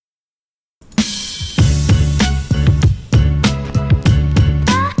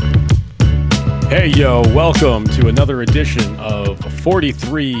Hey, yo, welcome to another edition of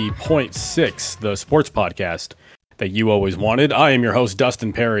 43.6, the sports podcast that you always wanted. I am your host,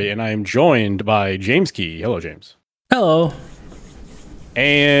 Dustin Perry, and I am joined by James Key. Hello, James. Hello.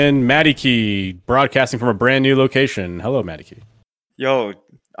 And Matty Key, broadcasting from a brand new location. Hello, Matty Key. Yo,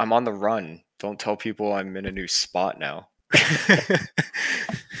 I'm on the run. Don't tell people I'm in a new spot now.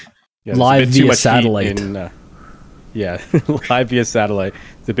 Yeah, live via satellite. Live via satellite.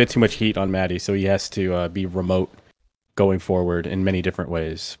 It's a bit too much heat on Matty, so he has to be remote going forward in many different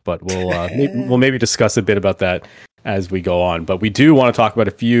ways. But we'll maybe discuss a bit about that as we go on. But we do want to talk about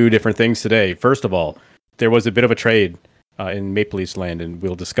a few different things today. First of all, there was a bit of a trade in Maple Leafs land, and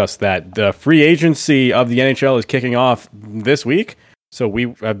we'll discuss that. The free agency of the NHL is kicking off this week, so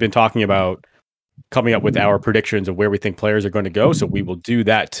we have been talking about coming up with our predictions of where we think players are going to go. So we will do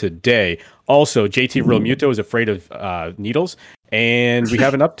that today. Also, JT Realmuto is afraid of needles. And we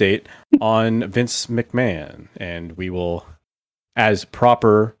have an update on Vince McMahon. And we will, as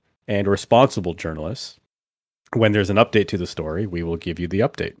proper and responsible journalists, when there's an update to the story, we will give you the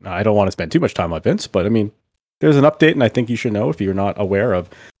update. Now, I don't want to spend too much time on Vince, but I mean, there's an update and I think you should know if you're not aware of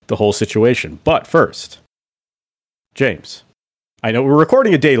the whole situation. But first, James, I know we're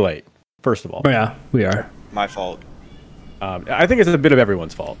recording a day late. First of all. Oh, yeah, we are. My fault. I think it's a bit of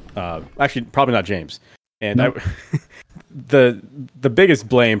everyone's fault. Actually, probably not James. And nope. The biggest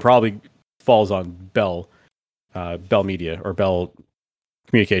blame probably falls on Bell Media or Bell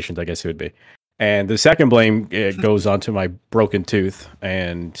Communications, I guess it would be. And the second blame goes on to my broken tooth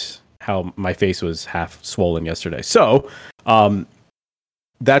and how my face was half swollen yesterday. So,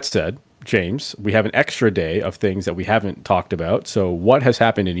 that said, James, we have an extra day of things that we haven't talked about. So what has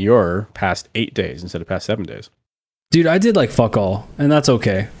happened in your past 8 days instead of past 7 days? Dude, I did like fuck all, and that's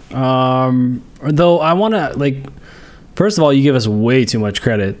okay. Though I want to first of all, you give us way too much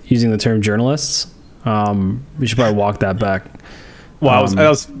credit using the term journalists. We should probably walk that back. Well, I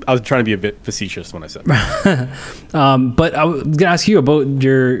was trying to be a bit facetious when I said that. But I was gonna ask you about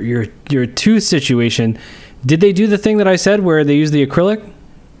your tooth situation. Did they do the thing that I said where they use the acrylic?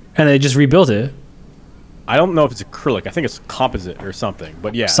 And they just rebuilt it. I don't know if it's acrylic. I think it's composite or something.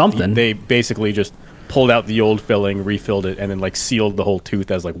 But yeah, something. They basically just pulled out the old filling, refilled it, and then sealed the whole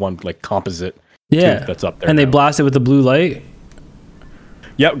tooth as one composite tooth that's up there. And they blasted with the blue light.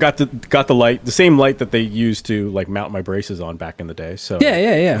 Yep, got the light, the same light that they used to mount my braces on back in the day. So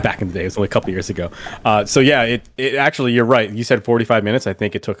yeah. Back in the day, it was only a couple of years ago. So yeah, it actually, you're right. You said 45 minutes. I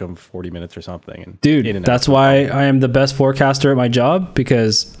think it took them 40 minutes or something. And dude, that's why I am the best forecaster at my job,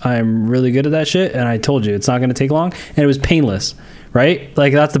 because I'm really good at that shit. And I told you it's not going to take long, and it was painless, right?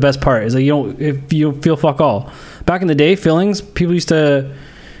 That's the best part. Is if you feel fuck all. Back in the day, fillings, people used to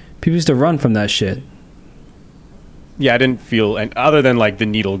run from that shit. Yeah, I didn't feel, and other than the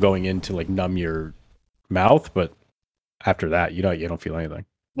needle going in to numb your mouth, but after that, you don't feel anything.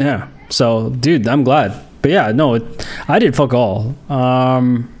 Yeah. So, dude, I'm glad. But yeah, no, I did fuck all. Yeah,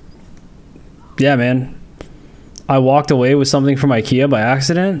 man. I walked away with something from IKEA by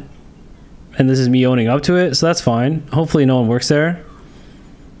accident, and this is me owning up to it, so that's fine. Hopefully no one works there.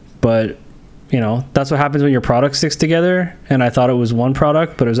 But, that's what happens when your product sticks together, and I thought it was one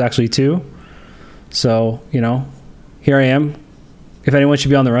product, but it was actually two. So, here I am. If anyone should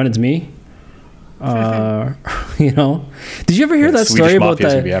be on the run, it's me. Did you ever hear that story about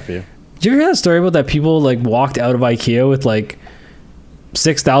that? Did you ever hear that story about that people walked out of IKEA with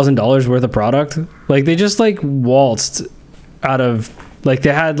 $6,000 worth of product? They just waltzed out of they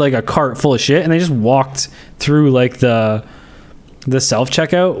had a cart full of shit, and they just walked through the self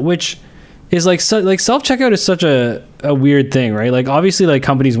checkout, which is self checkout is such a weird thing, right? Obviously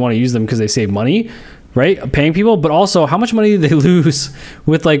companies want to use them because they save money, right? Paying people, but also how much money do they lose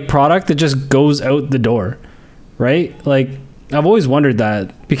with product that just goes out the door, right? I've always wondered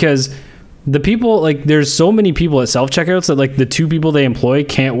that, because the people there's so many people at self-checkouts that the two people they employ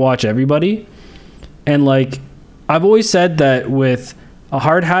can't watch everybody. And I've always said that with a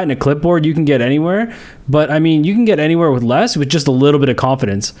hard hat and a clipboard, you can get anywhere, but I mean, you can get anywhere with less, with just a little bit of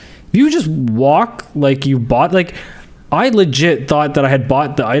confidence. If you just walk you bought, I legit thought that I had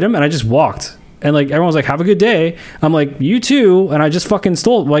bought the item, and I just walked. And everyone's have a good day. I'm you too. And I just fucking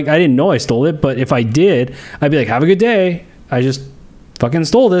stole it. I didn't know I stole it, but if I did, I'd be have a good day. I just fucking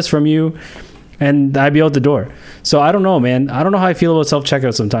stole this from you. And I'd be out the door. So I don't know, man. I don't know how I feel about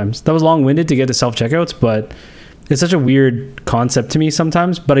self-checkout sometimes. That was long-winded to get to self-checkouts, but it's such a weird concept to me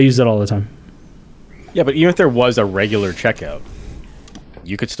sometimes, but I use it all the time. Yeah, but even if there was a regular checkout,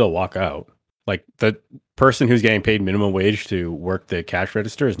 you could still walk out. The person who's getting paid minimum wage to work the cash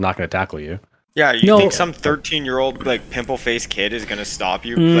register is not going to tackle you. Yeah, you No. think some 13-year-old like pimple faced kid is gonna stop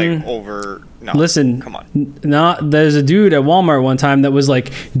you like over? No, Listen, come on. There's a dude at Walmart one time that was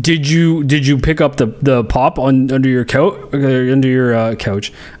like, "Did you pick up the pop under your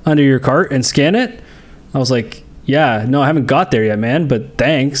under your cart and scan it?" I was like, "Yeah, no, I haven't got there yet, man, but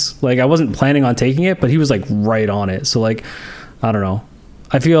thanks." Like, I wasn't planning on taking it, but he was like right on it. So like, I don't know.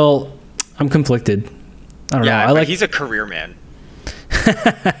 I feel I'm conflicted. I don't know. I like he's a career man.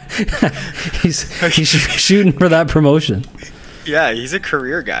 he's shooting for that promotion. Yeah, he's a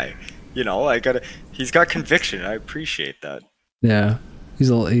career guy. You know, he's got conviction. I appreciate that. Yeah,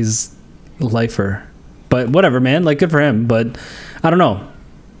 he's a lifer, but whatever, man. Like, good for him. But I don't know.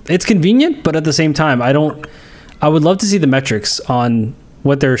 It's convenient, but at the same time, I would love to see the metrics on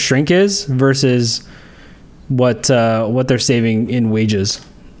what their shrink is versus what they're saving in wages,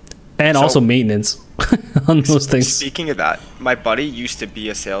 and also maintenance on those things. Speaking of that, my buddy used to be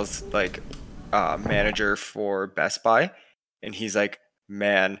a sales manager for Best Buy, and he's like,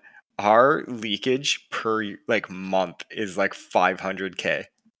 man, our leakage per like month is like $500K.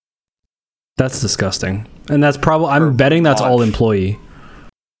 That's disgusting, and that's probably I'm betting that's all employee.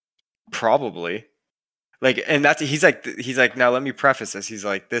 Probably, like, and that's he's like now let me preface this. He's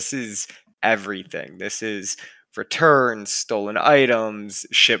like, this is everything. This is returns, stolen items,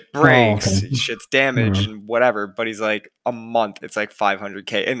 ship breaks, shit's damaged, and whatever. But he's like, a month, it's like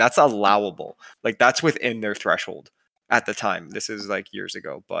 $500K, and that's allowable. Like, that's within their threshold at the time. This is like years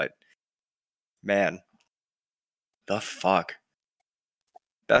ago, but man, the fuck,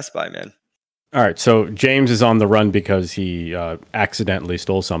 Best Buy, man. All right, so James is on the run because he accidentally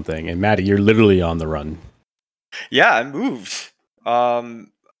stole something, and Maddie, you're literally on the run. Yeah, I moved.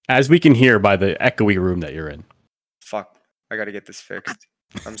 As we can hear by the echoey room that you're in. Fuck, I gotta get this fixed.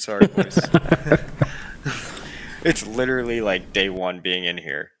 I'm sorry, boys. It's literally like day one being in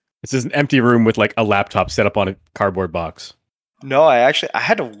here. This is an empty room with like a laptop set up on a cardboard box. No, I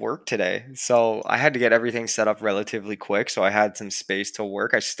had to work today, so I had to get everything set up relatively quick, so I had some space to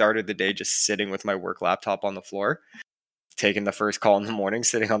work. I started the day just sitting with my work laptop on the floor, taking the first call in the morning,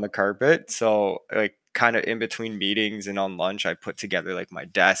 sitting on the carpet. So like kind of in between meetings and on lunch, I put together like my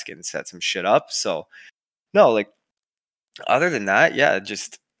desk and set some shit up. So no, like other than that, yeah,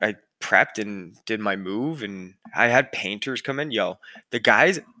 just I prepped and did my move, and I had painters come in. Yo, the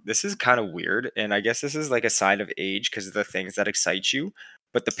guys, this is kind of weird, and I guess this is like a sign of age because of the things that excite you.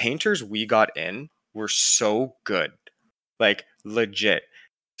 But the painters we got in were so good, like legit.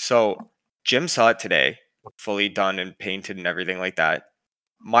 So Jim saw it today, fully done and painted and everything like that.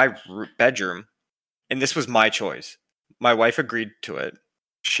 My bedroom, and this was my choice. My wife agreed to it.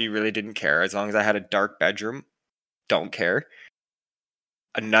 She really didn't care as long as I had a dark bedroom. Don't care.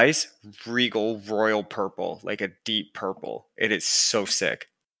 A nice regal royal purple, like a deep purple. It is so sick.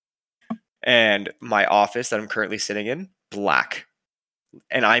 And my office that I'm currently sitting in, black.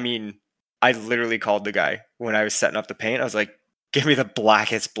 And I mean, I literally called the guy when I was setting up the paint. I was like, give me the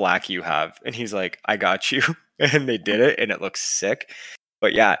blackest black you have. And he's like, I got you. And they did it, and it looks sick.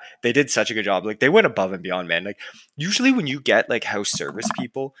 But yeah, they did such a good job. Like, they went above and beyond, man. Like, usually when you get like house service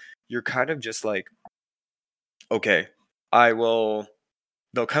people, you're kind of just like, okay,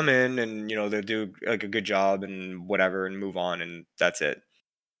 they'll come in and, you know, they'll do like a good job and whatever and move on, and that's it.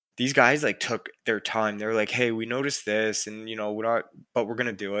 These guys like took their time. They're like, hey, we noticed this, and you know, but we're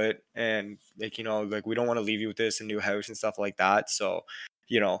gonna do it, and like, you know, like, we don't want to leave you with this a new house and stuff like that. So,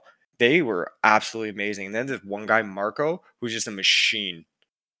 you know, they were absolutely amazing. And then there's one guy, Marco, who's just a machine,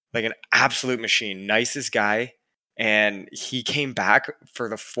 like an absolute machine, nicest guy. And he came back for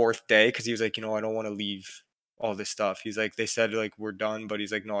the fourth day because he was like, you know, I don't want to leave all this stuff. He's like, they said like we're done, but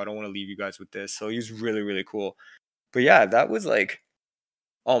he's like, no, I don't want to leave you guys with this. So he's really, really cool. But yeah, that was like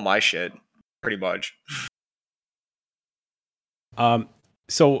all my shit, pretty much.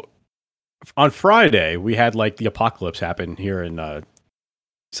 So on Friday we had like the apocalypse happen here in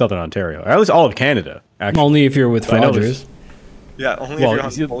Southern Ontario, or at least all of Canada. Actually, only if you're with Rogers. Yeah, only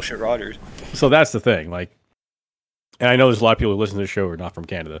if you're on bullshit Rogers. So that's the thing, like. And I know there's a lot of people who listen to the show who are not from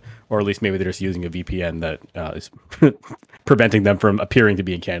Canada, or at least maybe they're just using a VPN that is preventing them from appearing to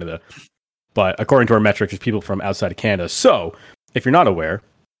be in Canada. But according to our metrics, there's people from outside of Canada. So if you're not aware,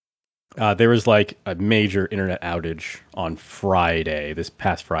 there was like a major internet outage on Friday, this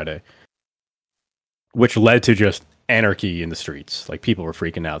past Friday, which led to just anarchy in the streets. Like, people were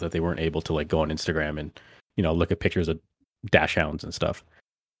freaking out that they weren't able to like go on Instagram and, you know, look at pictures of dash hounds and stuff.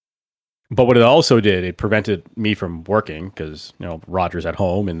 But what it also did, it prevented me from working because, you know, Roger's at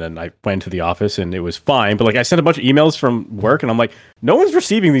home, and then I went to the office and it was fine. But like, I sent a bunch of emails from work and I'm like, no one's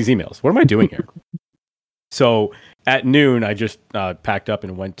receiving these emails. What am I doing here? So at noon, I just packed up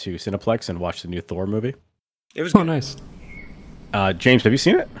and went to Cineplex and watched the new Thor movie. It was Oh, good. nice. James, have you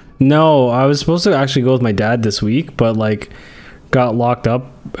seen it? No, I was supposed to actually go with my dad this week, but like got locked up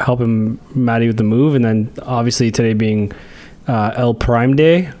helping Maddie with the move, and then obviously today being El Prime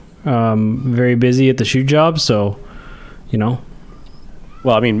Day, very busy at the shoot job, so you know.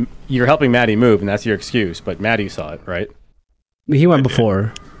 Well, I mean, you're helping Maddie move, and that's your excuse. But Maddie saw it, right? He went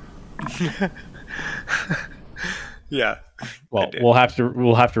before. Yeah. Well, we'll have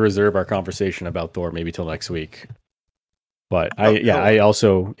to reserve our conversation about Thor maybe till next week. But I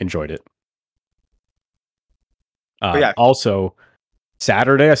also enjoyed it. Yeah. Also,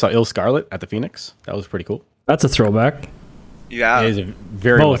 Saturday I saw Il Scarlet at the Phoenix. That was pretty cool. That's a throwback. Yeah. It is a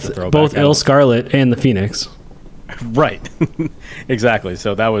very much a throwback. Both Il Scarlet and the Phoenix. Right. Exactly.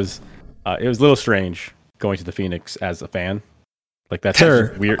 So that was it was a little strange going to the Phoenix as a fan. Like that's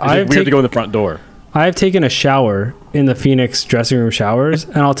Sure. weird. It's weird to go in the front door. I've taken a shower in the Phoenix dressing room showers,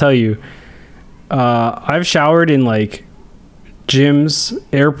 and I'll tell you, I've showered in like gyms,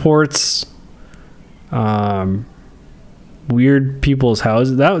 airports, weird people's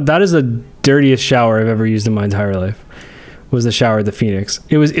houses. That is the dirtiest shower I've ever used in my entire life. Was the shower at the Phoenix?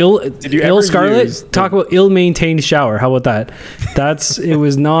 It was ill Scarlet. Talk about ill-maintained shower. How about that? It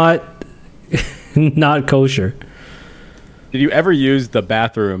was not not kosher. Did you ever use the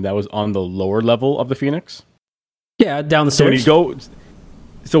bathroom that was on the lower level of the Phoenix? Yeah, down the stairs.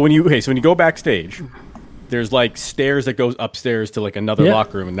 When you go backstage, there's like stairs that goes upstairs to like another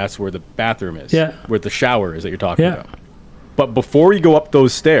locker room, and that's where the bathroom is. Yeah. Where the shower is that you're talking about. But before you go up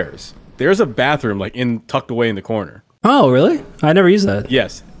those stairs, there's a bathroom like tucked away in the corner. Oh, really? I never used that.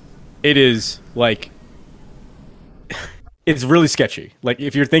 Yes. It is like it's really sketchy. Like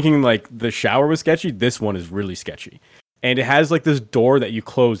if you're thinking like the shower was sketchy, this one is really sketchy. And it has like this door that you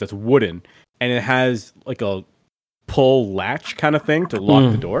close that's wooden, and it has like a pull latch kind of thing to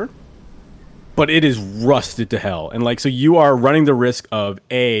lock the door. But it is rusted to hell. And like so you are running the risk of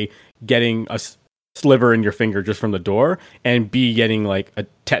A, getting a sliver in your finger just from the door, and B, getting like a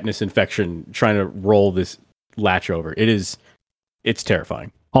tetanus infection trying to roll this latch over. It's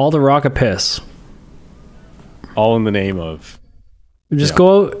terrifying. All the rock of piss. All in the name of just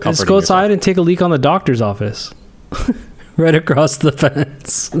go outside yourself. and take a leak on the doctor's office. Right across the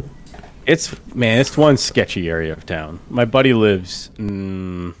fence. It's one sketchy area of town. My buddy lives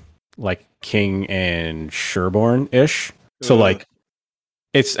like King and Sherborne ish. So like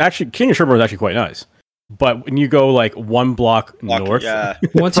it's actually King and Sherborne is actually quite nice. But when you go like one block north,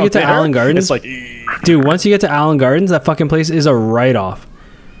 once you get to Allen Gardens, it's like, dude, once you get to Allen Gardens, that fucking place is a write-off.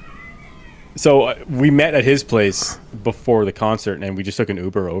 So we met at his place before the concert, and we just took an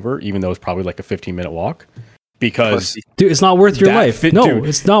Uber over, even though it's probably like a 15-minute walk. Because dude, it's not worth your life.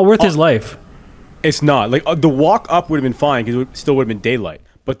 It's not worth his life. It's not. Like the walk up would have been fine because it still would have been daylight.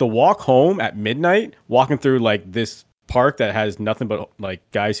 But the walk home at midnight, walking through like this park that has nothing but like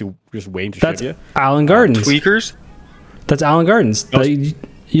guys who just waiting to ship you. Allen Gardens. Tweakers? That's Allen Gardens.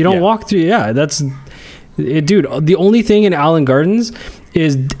 You don't walk through. Yeah, that's it, dude. The only thing in Allen Gardens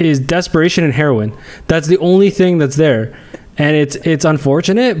is desperation and heroin. That's the only thing that's there. And it's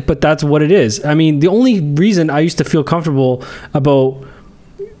unfortunate, but that's what it is. I mean, the only reason I used to feel comfortable about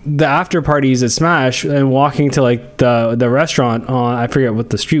the after parties at Smash and walking to like the restaurant on, I forget what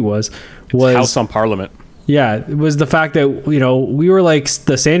the street was House on Parliament. Yeah, it was the fact that, you know, we were like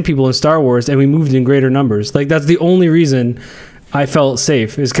the Sand People in Star Wars and we moved in greater numbers. Like that's the only reason I felt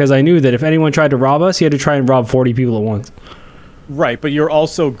safe, is because I knew that if anyone tried to rob us, he had to try and rob 40 people at once. Right, but you're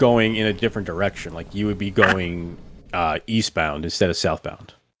also going in a different direction. Like you would be going eastbound instead of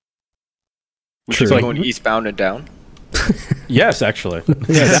southbound. True. So like going eastbound and down? Yes, actually.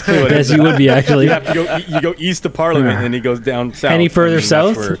 Yes, you would be actually. You go east to Parliament and then he goes down south. Any further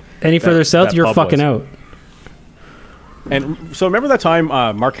south, you're fucking out. And so remember that time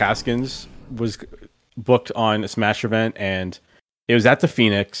Mark Haskins was booked on a Smash event, and it was at the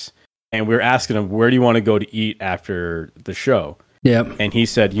Phoenix, and we were asking him, where do you want to go to eat after the show? Yep. And he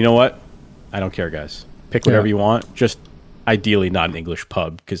said, you know what? I don't care, guys. Pick whatever you want. Just ideally not an English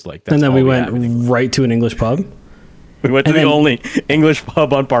pub, because like that's. And then we went right to an English pub. We went to the only English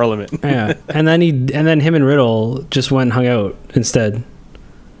pub on Parliament. Yeah, and then him and Riddle just went and hung out instead.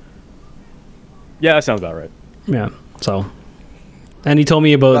 Yeah, that sounds about right. Yeah. So, and he told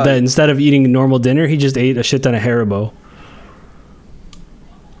me about that instead of eating normal dinner, he just ate a shit ton of Haribo.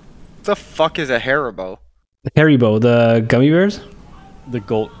 What the fuck is a Haribo? Haribo, the gummy bears? The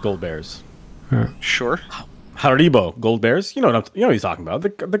gold bears. Sure. Haribo, gold bears. You know what he's talking about. The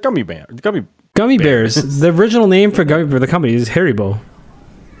gummy bear. The gummy bears. The original name for the company is Haribo.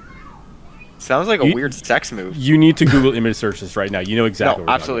 Sounds like a weird sex move. You need to Google image search this right now. You know exactly.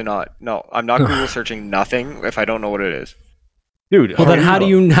 No, absolutely not. No, I'm not Google searching nothing if I don't know what it is. Dude, well, then how do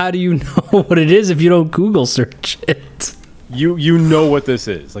you know what it is if you don't Google search it? You know what this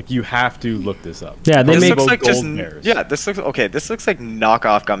is. Like, you have to look this up. Yeah, This make looks like gold just bears. this looks like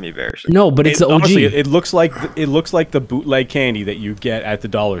knockoff gummy bears. No, but it's the OG. Honestly, it looks like the bootleg candy that you get at the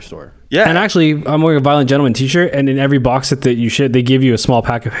dollar store. Yeah, And actually, I'm wearing a Violent Gentleman t-shirt, and in every box that they give you a small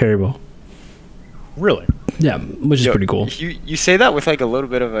pack of Haribo. Really? Yeah, which is pretty cool. You say that with like a little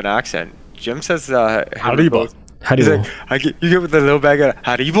bit of an accent. Jim says Haribo. He's like, you get with a little bag of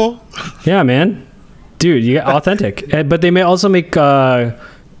Haribo. Yeah, man. Dude, you get authentic. But they may also make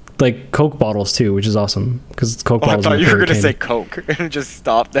like Coke bottles too, which is awesome because Coke bottles. I thought are you were gonna candy. say Coke and just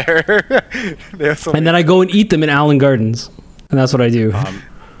stop there. And then I go and eat them in Allen Gardens, and that's what I do.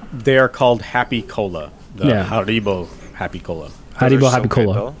 They are called Happy Cola. The Yeah. Haribo Happy Cola. Haribo Happy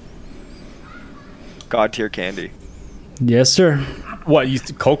Cola. God tier candy. Yes, sir. What?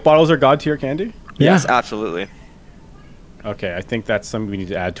 Coke bottles are god tier candy? Yes, Yeah. absolutely. Okay, I think that's something we need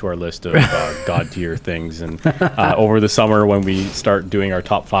to add to our list of god tier things. And over the summer, when we start doing our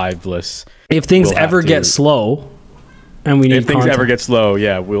top 5 lists, If things we'll have ever to- get slow, and we need if things content. ever get slow,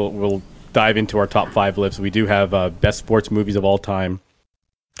 yeah, we'll dive into our top 5 lists. We do have best sports movies of all time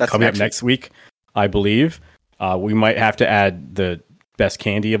That's coming up next week, I believe. We might have to add the best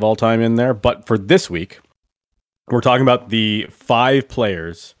candy of all time in there, but for this week, we're talking about the 5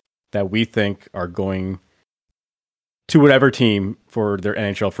 players that we think are going to whatever team for their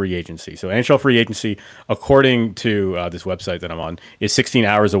NHL free agency. So NHL free agency, according to this website that I'm on, is 16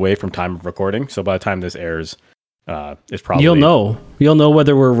 hours away from time of recording. So by the time this airs, it's probably... You'll know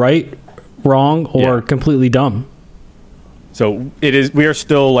whether we're right, wrong, or completely dumb. So we are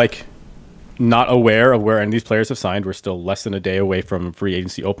still like not aware of where any of these players have signed. We're still less than a day away from free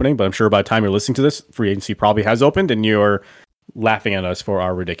agency opening, but I'm sure by the time you're listening to this, free agency probably has opened and you're laughing at us for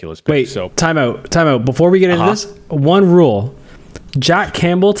our ridiculous picks. Wait, so time out. Before we get into this, one rule. Jack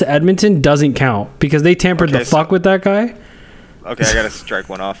Campbell to Edmonton doesn't count because they tampered the fuck with that guy. Okay, I gotta strike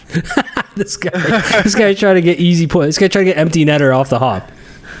one off. This guy trying to get easy point. This guy trying to get empty netter off the hop.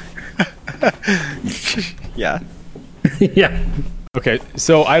 Yeah. Yeah. Okay,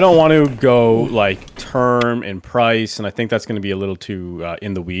 so I don't want to go like term and price, and I think that's going to be a little too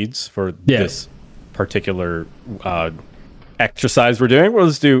in the weeds for this particular exercise we're doing. We'll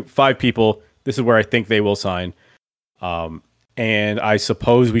just do 5 people. This is where I think they will sign. And I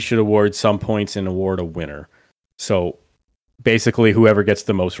suppose we should award some points and award a winner. So basically, whoever gets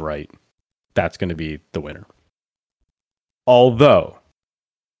the most right, that's going to be the winner. Although,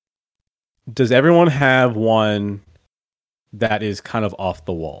 does everyone have one that is kind of off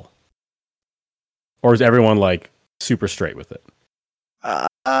the wall? Or is everyone like super straight with it?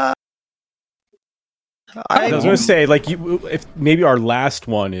 I was going to say, like, if maybe our last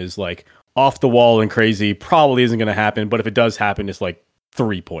one is like off the wall and crazy, probably isn't going to happen. But if it does happen, it's like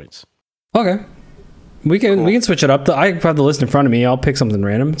 3 points. Okay. We can switch it up. I have the list in front of me. I'll pick something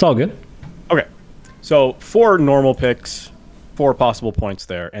random. It's all good. Okay. So 4 normal picks, 4 possible points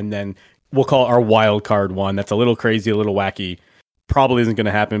there. And then we'll call our wild card one. That's a little crazy, a little wacky. Probably isn't going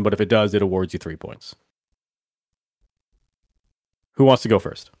to happen. But if it does, it awards you 3 points. Who wants to go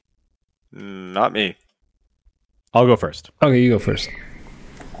first? Not me. I'll go first. Okay, you go first.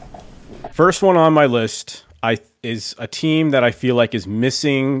 First one on my list is a team that I feel like is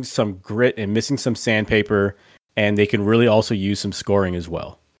missing some grit and missing some sandpaper, and they can really also use some scoring as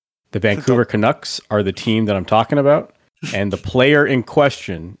well. The Vancouver Canucks are the team that I'm talking about, and the player in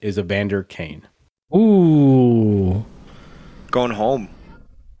question is Evander Kane. Ooh. Going home.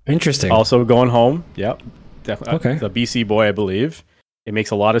 Interesting. Also going home. Yep. Definitely. Okay. The BC boy, I believe. It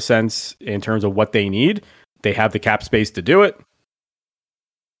makes a lot of sense in terms of what they need. They have the cap space to do it.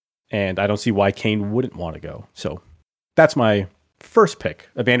 And I don't see why Kane wouldn't want to go. So that's my first pick,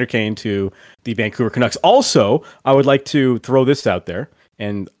 Evander Kane to the Vancouver Canucks. Also, I would like to throw this out there.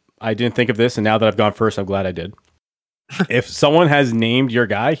 And I didn't think of this. And now that I've gone first, I'm glad I did. If someone has named your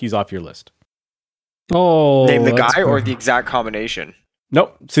guy, he's off your list. Oh. Name the guy or the exact combination?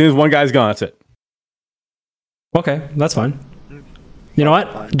 Nope. As soon as one guy's gone, that's it. Okay, that's fine. You know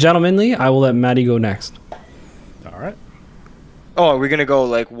what? Gentlemanly, I will let Maddie go next. All right. Oh, are we gonna go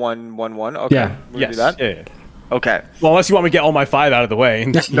like 1-1-1? Okay. Yeah. We're gonna do that? Yeah. Okay. Well, unless you want me to get all my 5 out of the way.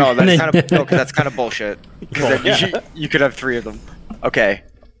 No, that's kind of because that's kind of bullshit. Because Well, you could have 3 of them. Okay.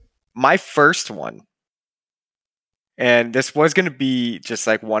 My first one, and this was gonna be just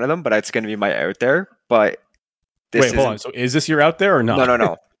like one of them, but it's gonna be my out there. But Wait, hold on. So is this your out there or not?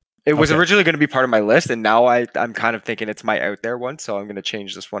 No. It was Okay. originally going to be part of my list, and now I'm kind of thinking it's my out there one, so I'm going to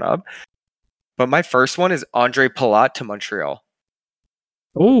change this one up. But my first one is Andre Palat to Montreal.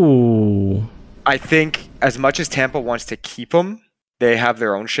 Ooh. I think as much as Tampa wants to keep him, they have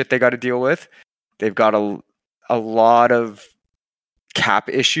their own shit they got to deal with. They've got a lot of cap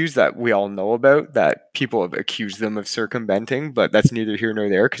issues that we all know about that people have accused them of circumventing, but that's neither here nor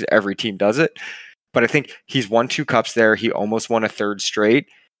there because every team does it. But I think he's won 2 cups there. He almost won a third straight.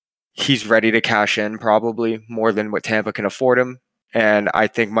 He's ready to cash in probably more than what Tampa can afford him. And I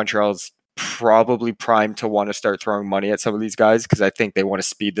think Montreal's probably primed to want to start throwing money at some of these guys because I think they want to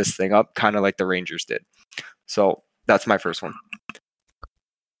speed this thing up, kind of like the Rangers did. So that's my first one.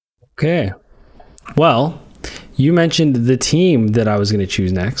 Okay. Well, you mentioned the team that I was going to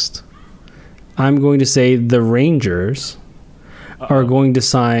choose next. I'm going to say the Rangers are going to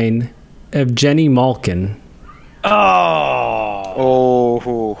sign Evgeny Malkin. Oh.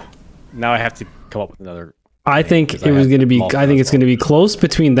 Now I have to come up with another. I think it was going to be. I think it's going to be close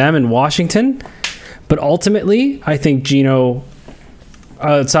between them and Washington, but ultimately, I think Gino,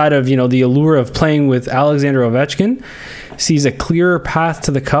 outside of the allure of playing with Alexander Ovechkin, sees a clearer path to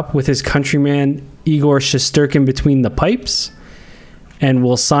the cup with his countryman Igor Shesterkin between the pipes, and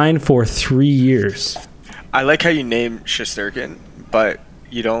will sign for 3 years. I like how you name Shesterkin, but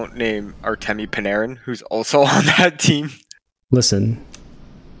you don't name Artemi Panarin, who's also on that team. Listen,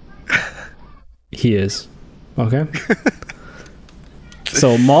 he is. Okay.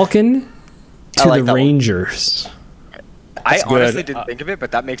 So Malkin to like the Rangers. I honestly didn't think of it,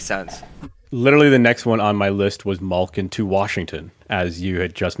 but that makes sense. Literally, the next one on my list was Malkin to Washington, as you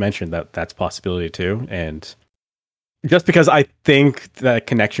had just mentioned. That's a possibility too, and just because I think that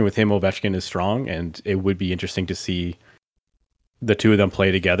connection with him, Ovechkin, is strong, and it would be interesting to see the two of them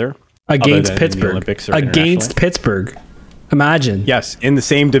play together against Pittsburgh. Against Pittsburgh, imagine. Yes, in the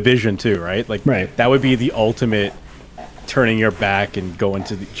same division too, right? Right. That would be the ultimate turning your back and going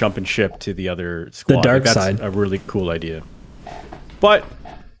to jumping ship to the other squad. The dark that's side. A really cool idea, but.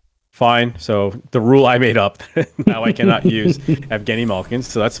 Fine. So the rule I made up, now I cannot use Evgeny Malkin,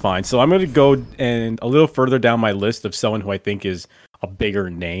 so that's fine. So I'm going to go and a little further down my list of someone who I think is a bigger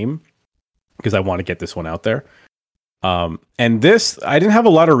name because I want to get this one out there. And this, I didn't have a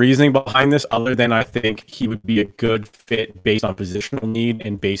lot of reasoning behind this other than I think he would be a good fit based on positional need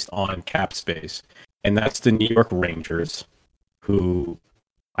and based on cap space. And that's the New York Rangers, who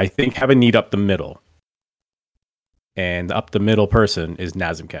I think have a need up the middle. And the up the middle person is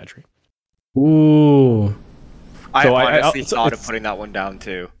Nazem Kadri. Ooh. I honestly thought of putting that one down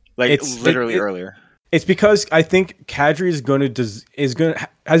too. Like literally earlier. It's because I think Kadri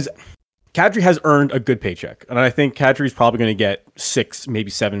Kadri has earned a good paycheck, and I think Kadri is probably going to get $6, maybe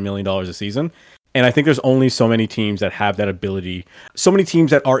 $7 million a season. And I think there's only so many teams that have that ability, so many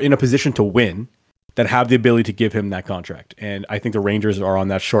teams that are in a position to win that have the ability to give him that contract. And I think the Rangers are on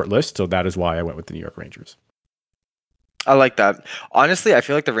that short list, so that is why I went with the New York Rangers. I like that. Honestly, I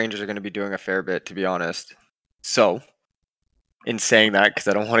feel like the Rangers are going to be doing a fair bit, to be honest. So, in saying that, because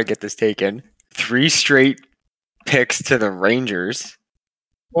I don't want to get this taken, 3 straight picks to the Rangers.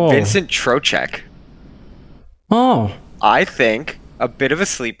 Oh. Vincent Trocheck. Oh. I think a bit of a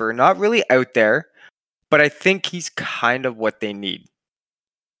sleeper, not really out there, but I think he's kind of what they need.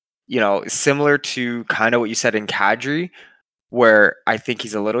 Similar to kind of what you said in Kadri, where I think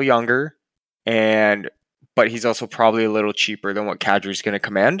he's a little younger but he's also probably a little cheaper than what Kadri's going to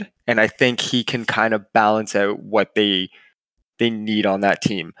command. And I think he can kind of balance out what they need on that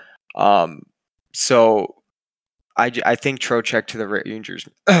team. So I think Trocheck to the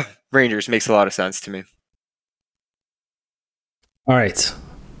Rangers makes a lot of sense to me. All right.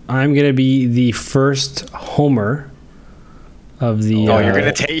 I'm going to be the first homer of the you're going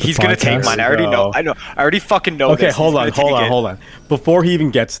to take he's going to take mine. I already know. I already fucking know. Okay, hold on. Before he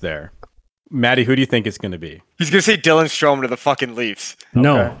even gets there, Maddie, who do you think it's going to be? He's going to say Dylan Strome to the fucking Leafs.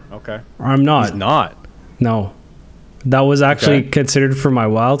 No. Okay. I'm not. He's not. No. That was actually considered for my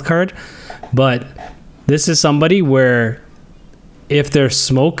wild card. But this is somebody where if there's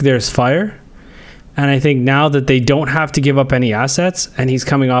smoke, there's fire. And I think now that they don't have to give up any assets and he's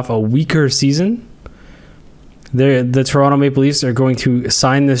coming off a weaker season, the Toronto Maple Leafs are going to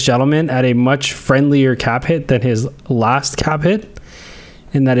sign this gentleman at a much friendlier cap hit than his last cap hit.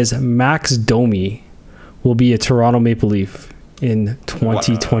 And that is Max Domi will be a Toronto Maple Leaf in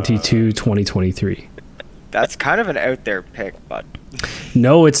 2022-2023. That's kind of an out there pick, but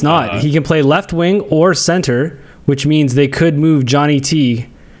no, it's not. He can play left wing or center, which means they could move Johnny T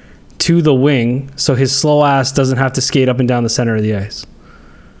to the wing so his slow ass doesn't have to skate up and down the center of the ice.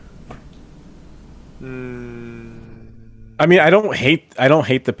 I mean, I don't hate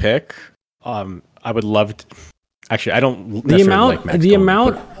the pick. I would love to. Actually, I don't. The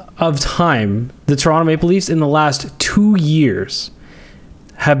amount of time, the Toronto Maple Leafs in the last 2 years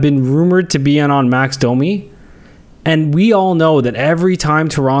have been rumored to be in on Max Domi. And we all know that every time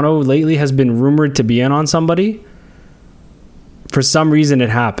Toronto lately has been rumored to be in on somebody, for some reason it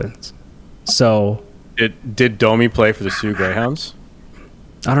happens. So did Domi play for the Sioux Greyhounds?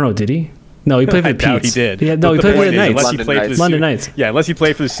 I don't know, did he? No, he played for the Pete's. He did. Yeah, no, he played for the Knights. London Knights. Yeah, unless he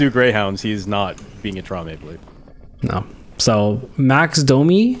played for the Sioux Greyhounds, he's not being a Toronto Maple Leaf. No. So Max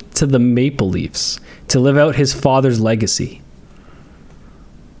Domi to the Maple Leafs to live out his father's legacy.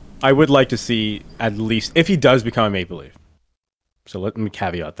 I would like to see, at least if he does become a Maple Leaf. So let me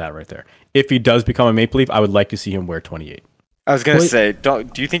caveat that right there. If he does become a Maple Leaf, I would like to see him wear 28. I was gonna say, do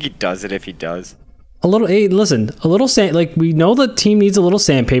you think he does it if he does? A little. Hey, listen. A little sand. Like, we know the team needs a little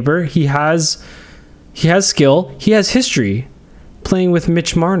sandpaper. He has skill. He has history playing with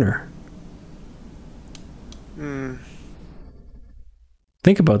Mitch Marner.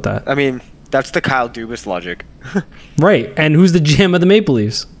 Think about that. I mean, that's the Kyle Dubas logic. Right. And who's the GM of the Maple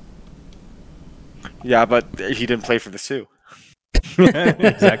Leafs? Yeah, but he didn't play for the Sioux.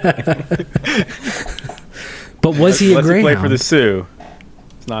 Exactly. But was he a Unless he Greyhound? played for the Sioux,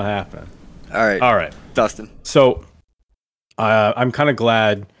 it's not happening. All right, Dustin. Dustin. So I'm kind of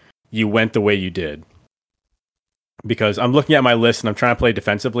glad you went the way you did, because I'm looking at my list and I'm trying to play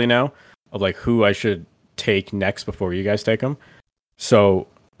defensively now of like who I should take next before you guys take them. So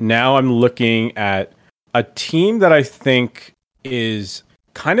now I'm looking at a team that I think is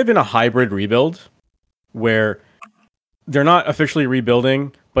kind of in a hybrid rebuild where they're not officially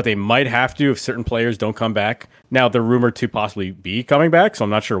rebuilding, but they might have to if certain players don't come back. Now, they're rumored to possibly be coming back, so I'm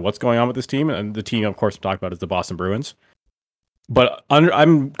not sure what's going on with this team. And the team, of course, I'm talking about is the Boston Bruins. But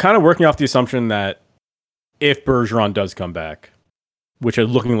I'm kind of working off the assumption that if Bergeron does come back, which is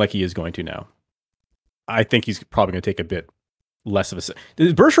looking like he is going to now, I think he's probably going to take a bit less of a...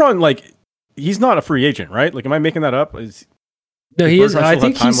 Is Bergeron, like, he's not a free agent, right? Like, am I making that up? No, he is. I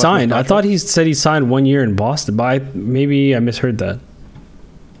think he signed. I thought he said he signed 1 year in Boston, but maybe I misheard that.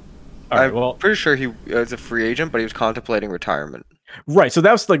 I'm pretty sure he was a free agent, but he was contemplating retirement. Right. So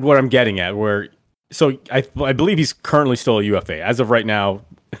that's like what I'm getting at. I believe he's currently still a UFA as of right now.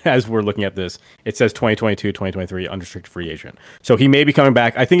 As we're looking at this, it says 2022, 2023 unrestricted free agent. So he may be coming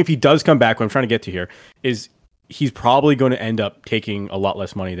back. I think if he does come back, what I'm trying to get to here is he's probably going to end up taking a lot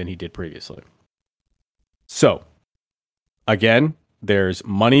less money than he did previously. So again, there's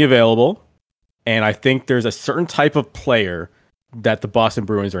money available, and I think there's a certain type of player that the Boston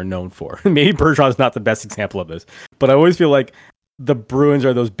Bruins are known for. Maybe Bergeron's not the best example of this, but I always feel like the Bruins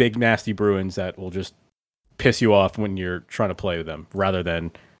are those big, nasty Bruins that will just piss you off when you're trying to play with them rather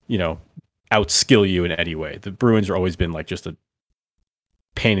than, outskill you in any way. The Bruins are always been like just a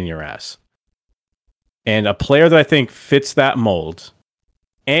pain in your ass. And a player that I think fits that mold,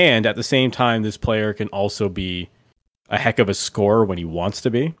 and at the same time, this player can also be a heck of a scorer when he wants to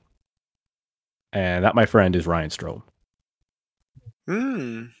be. And that, my friend, is Ryan Strome.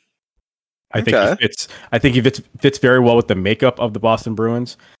 I think he fits very well with the makeup of the Boston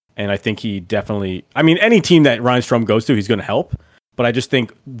Bruins, and I think he definitely. I mean, any team that Ryan Strome goes to, he's going to help. But I just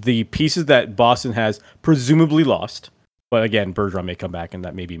think the pieces that Boston has presumably lost. But again, Bergeron may come back, and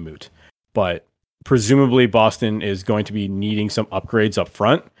that may be moot. But presumably, Boston is going to be needing some upgrades up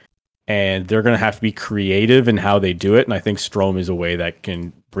front, and they're going to have to be creative in how they do it. And I think Strome is a way that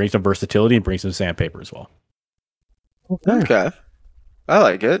can bring some versatility and bring some sandpaper as well. Okay. I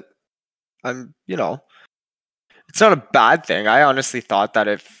like it. It's not a bad thing. I honestly thought that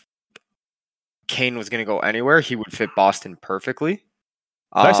if Kane was going to go anywhere, he would fit Boston perfectly.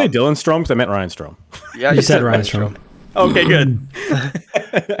 Did I say Dylan Strome? Because I meant Ryan Strome. Yeah, you said Ryan Strome. Okay, good.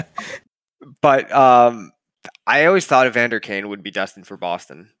 But I always thought Evander Kane would be destined for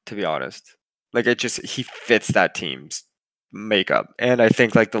Boston, to be honest. Like, he fits that team's makeup. And I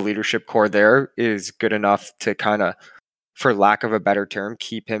think like the leadership core there is good enough to kind of, for lack of a better term,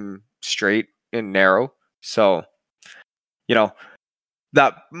 keep him straight and narrow. So,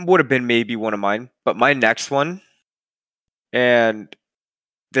 that would have been maybe one of mine. But my next one, and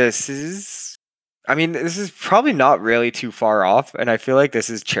this is probably not really too far off, and I feel like this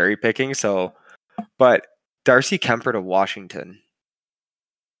is cherry picking. But Darcy Kemper to Washington.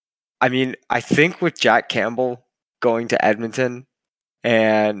 I mean, I think with Jack Campbell going to Edmonton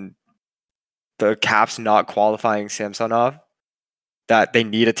and the Caps not qualifying Samsonov, that they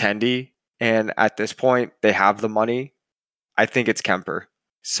need a tendy, and at this point they have the money. I think it's Kemper.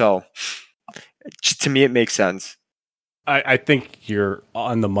 So to me, it makes sense. I think you're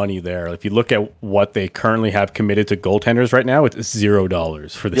on the money there. If you look at what they currently have committed to goaltenders right now, it's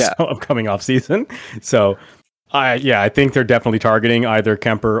 $0 for this upcoming offseason. So I think they're definitely targeting either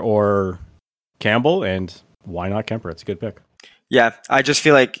Kemper or Campbell, and why not Kemper? It's a good pick. Yeah, I just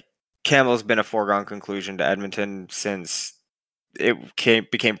feel like Campbell's been a foregone conclusion to Edmonton since it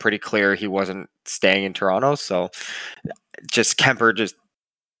became pretty clear he wasn't staying in Toronto. So just Kemper, just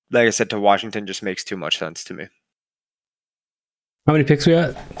like I said, to Washington just makes too much sense to me. How many picks we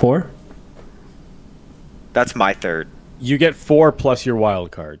got? 4? That's my third. You get 4 plus your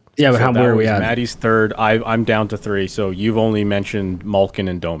wild card. Yeah, but where are we at? Maddie's third. I'm down to 3. So you've only mentioned Malkin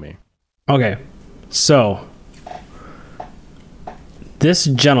and Domi. Okay, so this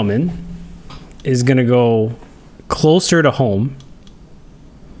gentleman is going to go closer to home,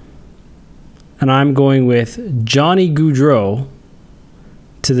 and I'm going with Johnny Gaudreau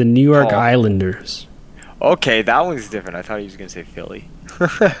to the New York Islanders. Okay, that one's different. I thought he was going to say Philly.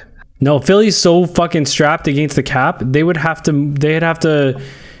 No, Philly's so fucking strapped against the cap. They'd have to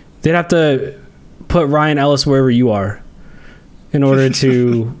put Ryan Ellis wherever you are in order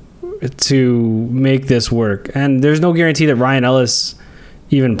to make this work. And there's no guarantee that Ryan Ellis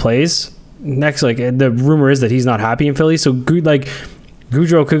even plays next. Like, the rumor is that he's not happy in Philly. So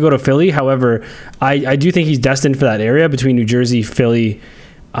Gaudreau could go to Philly. However, I do think he's destined for that area between New Jersey, Philly.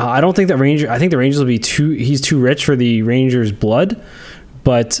 I don't think that I think the Rangers will be he's too rich for the Rangers' blood.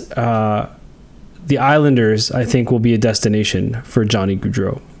 But the Islanders, I think, will be a destination for Johnny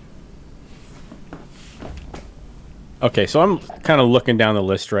Gaudreau. Okay, so I'm kind of looking down the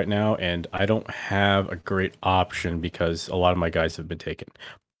list right now, and I don't have a great option because a lot of my guys have been taken.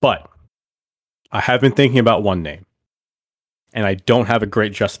 But I have been thinking about one name, and I don't have a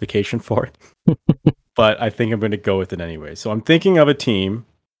great justification for it. But I think I'm going to go with it anyway. So I'm thinking of a team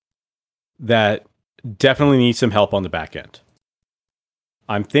that definitely needs some help on the back end.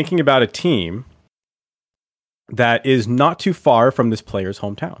 I'm thinking about a team that is not too far from this player's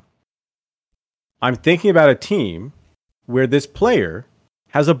hometown. I'm thinking about a team where this player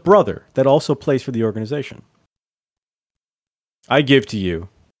has a brother that also plays for the organization. I give to you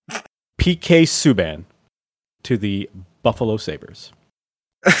PK Subban to the Buffalo Sabres.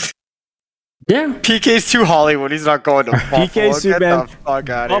 Yeah. PK's too Hollywood. He's not going to Buffalo. PK Subban.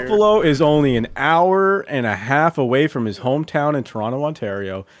 Buffalo here. is only an hour and a half away from his hometown in Toronto,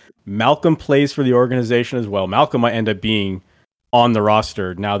 Ontario. Malcolm plays for the organization as well. Malcolm might end up being on the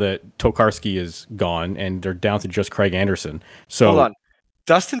roster now that Tokarski is gone and they're down to just Craig Anderson. So hold on.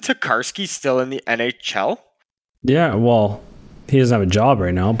 Dustin Tokarski's still in the NHL? Yeah, well, he doesn't have a job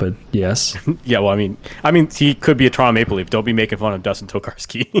right now, but yes. Yeah, well, I mean, he could be a Toronto Maple Leaf. Don't be making fun of Dustin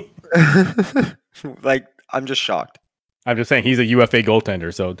Tokarski. Like, I'm just shocked. I'm just saying he's a UFA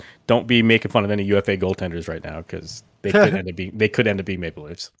goaltender, so don't be making fun of any UFA goaltenders right now because they could end up being Maple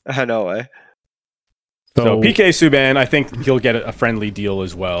Leafs. I know, eh? So PK Subban, I think he'll get a friendly deal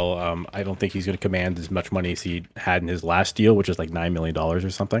as well. I don't think he's going to command as much money as he had in his last deal, which is like $9 million or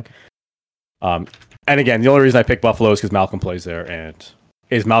something. And again, the only reason I picked Buffalo is because Malcolm plays there. And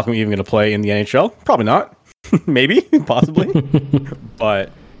is Malcolm even going to play in the NHL? Probably not. Maybe, possibly. But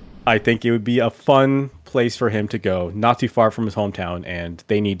I think it would be a fun place for him to go, not too far from his hometown, and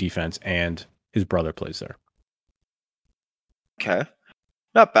they need defense, and his brother plays there. Okay.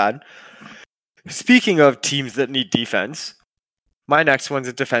 Not bad. Speaking of teams that need defense, my next one's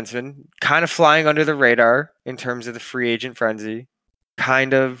a defenseman, kind of flying under the radar in terms of the free agent frenzy.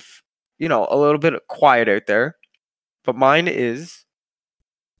 Kind of, a little bit quiet out there. But mine is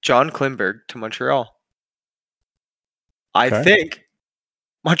John Klingberg to Montreal. I think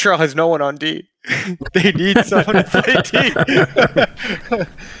Montreal has no one on D. They need someone to play D.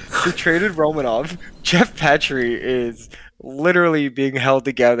 They traded Romanov. Jeff Petrie is literally being held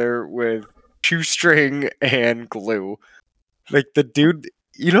together with shoestring and glue. Like, the dude,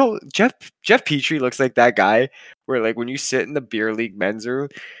 Jeff Petrie looks like that guy where, like, when you sit in the beer league men's room,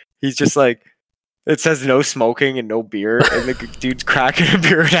 he's just like, it says no smoking and no beer, and the dude's cracking a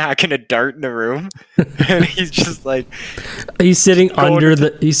beer and hacking a dart in the room, and he's just like, he's sitting under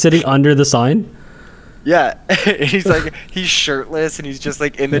the sign. Yeah, he's like, he's shirtless and he's just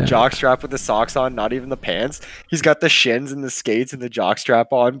like in the jockstrap with the socks on, not even the pants. He's got the shins and the skates and the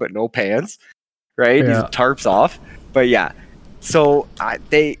jockstrap on, but no pants, right? Yeah. He's tarps off, but yeah. So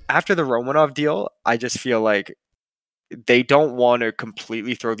after the Romanov deal, I just feel like they don't want to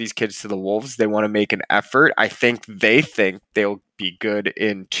completely throw these kids to the wolves. They want to make an effort. I think they think they'll be good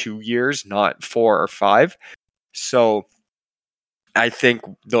in 2 years, not 4 or 5. So I think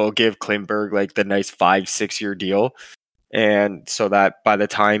they'll give Klingberg like the nice 5-6 year deal. And so that by the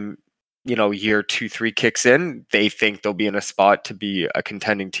time, year 2-3 kicks in, they think they'll be in a spot to be a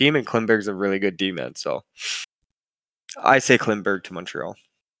contending team. And Klingberg's a really good D-man. So I say Klingberg to Montreal.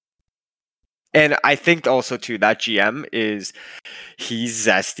 And I think also too that GM he's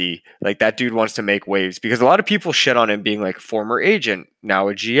zesty. Like that dude wants to make waves because a lot of people shit on him being like a former agent, now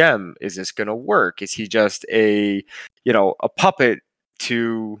a GM. Is this gonna work? Is he just a puppet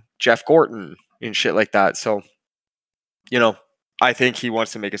to Jeff Gorton and shit like that? So, I think he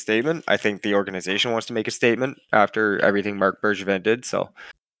wants to make a statement. I think the organization wants to make a statement after everything Mark Bergevin did. So,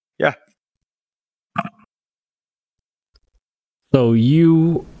 yeah. So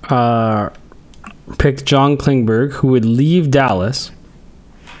you picked John Klingberg, who would leave Dallas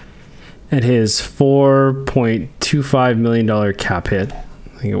at his $4.25 million cap hit.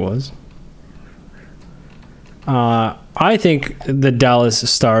 I think it was. I think the Dallas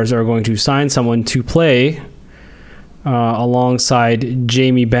Stars are going to sign someone to play alongside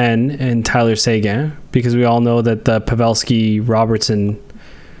Jamie Benn and Tyler Seguin, because we all know that the Pavelski-Robertson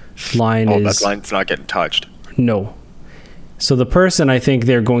line that line's not getting touched. No. So the person I think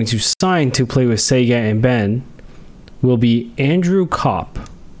they're going to sign to play with Seguin and Ben will be Andrew Kopp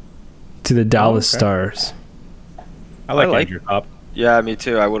to the Dallas Stars. I like Andrew Kopp. Yeah, me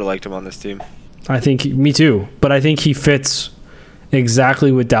too. I would have liked him on this team. Me too. But I think he fits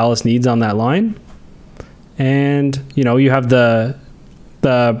exactly what Dallas needs on that line. And, you have the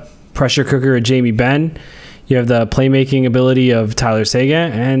pressure cooker of Jamie Benn. You have the playmaking ability of Tyler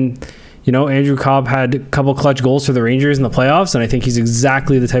Seguin. And, Andrew Cobb had a couple clutch goals for the Rangers in the playoffs, and I think he's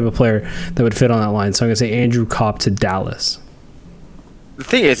exactly the type of player that would fit on that line. So I'm going to say Andrew Cobb to Dallas. The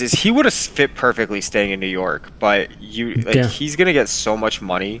thing is he would have fit perfectly staying in New York, but he's going to get so much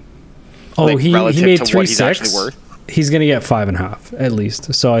money. Oh, he made 3.6. He's going to get 5.5 at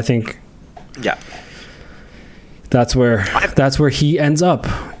least. So I think, yeah, that's where he ends up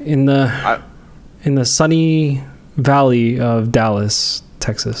in the sunny valley of Dallas,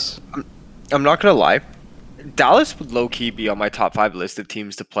 Texas. I'm not gonna lie, Dallas would low key be on my top 5 list of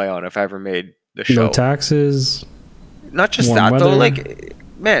teams to play on if I ever made the show. No taxes. Not just that weather. Though. Like,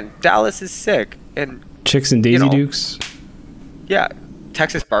 man, Dallas is sick, and chicks and Daisy Dukes. Yeah,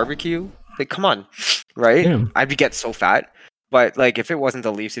 Texas barbecue. Like, come on, right? Yeah. I'd be getting so fat. But like, if it wasn't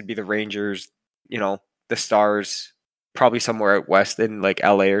the Leafs, it'd be the Rangers. The Stars, probably somewhere out west in like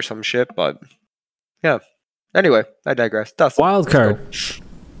LA or some shit. But yeah. Anyway, I digress. Dustin, wild card.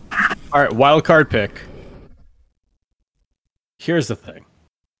 All right, wild card pick. Here's the thing.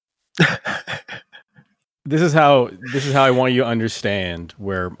 This is how I want you to understand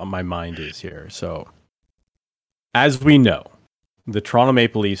where my mind is here. So, as we know, the Toronto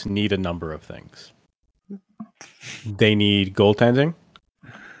Maple Leafs need a number of things. They need goaltending.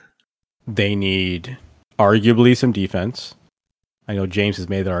 They need arguably some defense. I know James has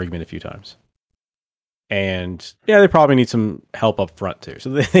made that argument a few times. And yeah, they probably need some help up front too. So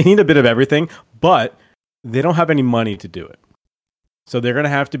they need a bit of everything, but they don't have any money to do it. So they're going to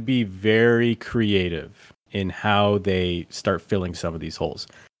have to be very creative in how they start filling some of these holes.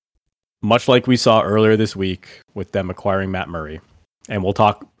 Much like we saw earlier this week with them acquiring Matt Murray. And we'll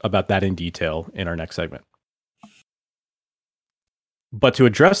talk about that in detail in our next segment. But to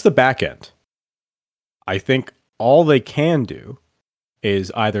address the back end, I think all they can do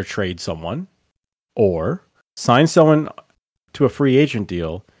is either trade someone or sign someone to a free agent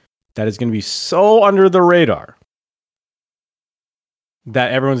deal that is going to be so under the radar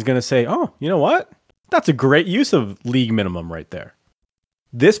that everyone's going to say, oh, you know what? That's a great use of league minimum right there.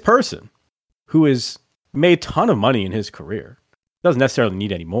 This person who has made a ton of money in his career doesn't necessarily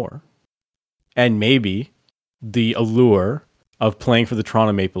need any more. And maybe the allure of playing for the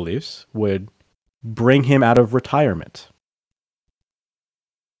Toronto Maple Leafs would bring him out of retirement.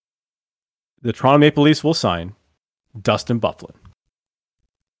 The Toronto Maple Leafs will sign Dustin Byfuglien.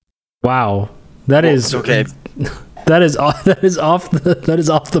 Wow, that is okay. That is off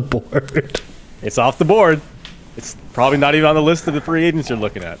the board. It's off the board. It's probably not even on the list of the free agents you're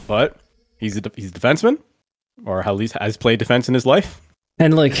looking at, but he's a defenseman, or at least has played defense in his life.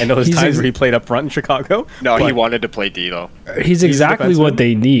 And like, I know there's times where he played up front in Chicago. No, he wanted to play D though. He's exactly what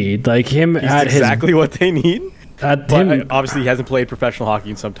they need. Like him he's at exactly what they need. Obviously, he hasn't played professional hockey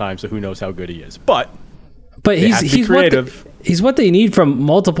in some time, so who knows how good he is. But he's creative. He's what they need from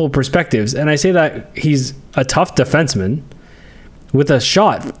multiple perspectives, and I say that he's a tough defenseman with a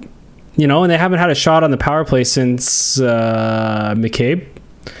shot, and they haven't had a shot on the power play since McCabe.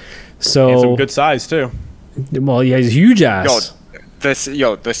 So and some good size too. Well, he has huge ass.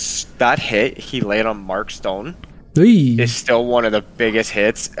 That hit he laid on Mark Stone Eee. is still one of the biggest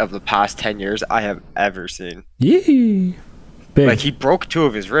hits of the past 10 years I have ever seen. Yeah, big. Like he broke 2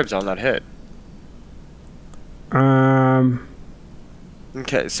 of his ribs on that hit.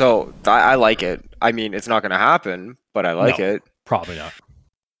 Okay, so I like it. I mean, it's not going to happen, but I like it. Probably not.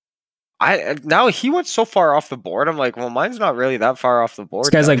 Now he went so far off the board. I'm like, well, mine's not really that far off the board. This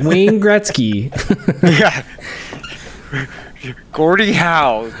guy's like Wayne Gretzky. Yeah. Gordie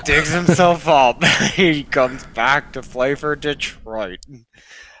Howe digs himself up. He comes back to play for Detroit.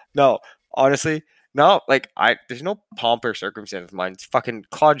 No, honestly, no. Like there's no pomp or circumstance of mine. It's fucking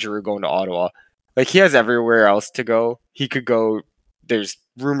Claude Giroux going to Ottawa. Like he has everywhere else to go. He could go. There's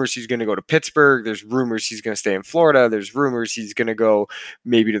rumors he's going to go to Pittsburgh. There's rumors he's going to stay in Florida. There's rumors he's going to go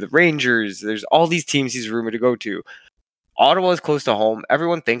maybe to the Rangers. There's all these teams he's rumored to go to. Ottawa is close to home.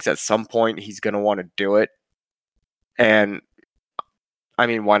 Everyone thinks at some point he's going to want to do it. And, I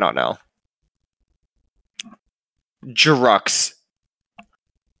mean, why not now? Giroux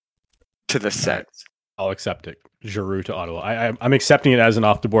to the Sens. I'll accept it. Giroux to Ottawa. I'm accepting it as an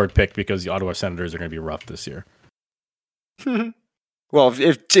off-the-board pick because the Ottawa Senators are going to be rough this year. Well,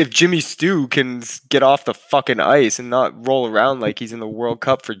 if Jimmy Stu can get off the fucking ice and not roll around like he's in the World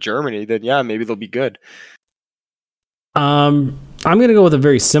Cup for Germany, then yeah, maybe they'll be good. I'm going to go with a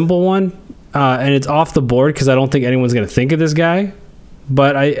very simple one, and it's off the board because I don't think anyone's going to think of this guy.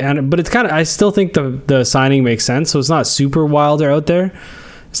 But it's kind of, I still think the signing makes sense. So it's not super wild or out there.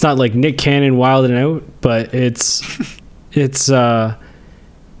 It's not like Nick Cannon wilding out, but it's different.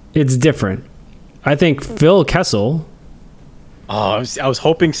 I think Phil Kessel. Oh, I was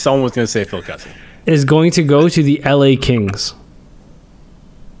hoping someone was going to say Phil Kessel. Is going to go to the LA Kings.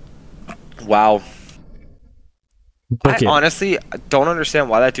 Wow. Book I honestly don't understand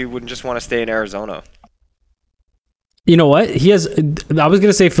why that dude wouldn't just want to stay in Arizona. You know what? He has. I was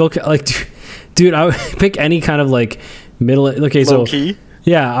gonna say Phil. Like, dude, I would pick any kind of like middle. Okay, Low key?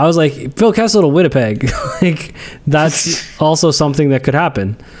 Yeah, I was like Phil Kessel to Winnipeg. Like that's also something that could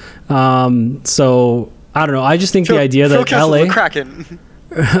happen. So I don't know. I just think the idea Phil that Kessel, LA, the Kraken.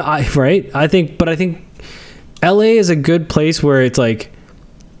 I think LA is a good place where it's like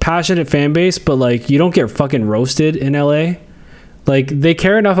passionate fan base, but like you don't get fucking roasted in LA. Like they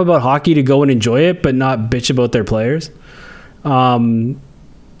care enough about hockey to go and enjoy it, but not bitch about their players. And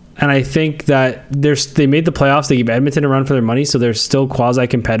I think that they made the playoffs. They give Edmonton a run for their money, so they're still quasi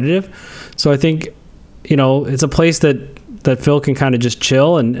competitive. So I think, it's a place that Phil can kind of just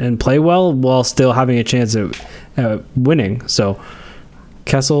chill and play well while still having a chance at winning. So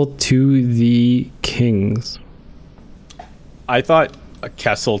Kessel to the Kings. I thought a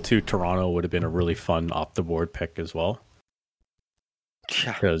Kessel to Toronto would have been a really fun off the board pick as well.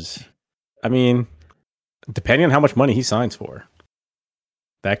 Yeah. Because, I mean, depending on how much money he signs for,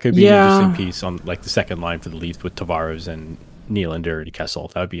 that could be an interesting piece on like the second line for the Leafs with Tavares and Nylander and Kessel.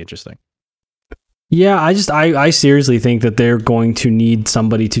 That would be interesting. Yeah, I seriously think that they're going to need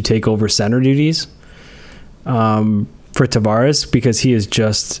somebody to take over center duties for Tavares because he is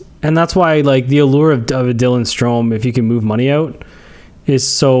just, and that's why like the allure of a Dylan Strome, if you can move money out, is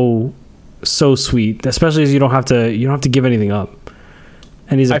so sweet, especially as you don't have to give anything up.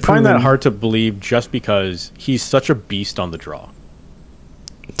 And I find that hard to believe just because he's such a beast on the draw.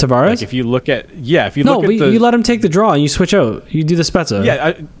 Tavares? Like if you look at you let him take the draw and you switch out. You do the Spezza.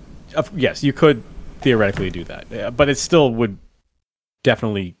 Yeah, yes, you could theoretically do that, but it still would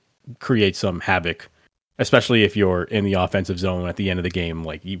definitely create some havoc, especially if you're in the offensive zone at the end of the game.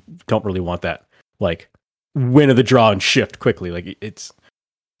 Like you don't really want that like win of the draw and shift quickly. Like it's.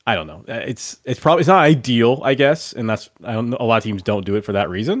 I don't know. It's not ideal, I guess, and a lot of teams don't do it for that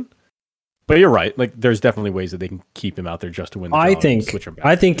reason. But you're right. Like, there's definitely ways that they can keep him out there just to win the draw. I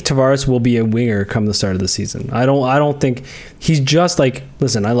think Tavares will be a winger come the start of the season. I don't think he's just like.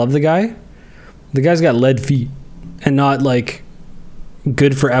 Listen, I love the guy. The guy's got lead feet, and not like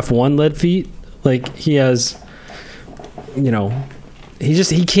good for F1 lead feet. Like he has,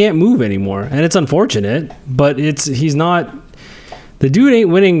 he can't move anymore, and it's unfortunate. But he's not. The dude ain't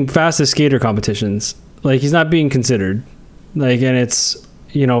winning fastest skater competitions. Like he's not being considered. Like, and it's,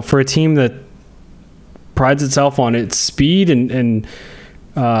 for a team that prides itself on its speed and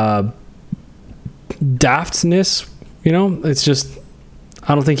daftness, it's just,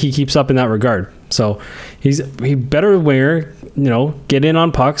 I don't think he keeps up in that regard. So he better winger, get in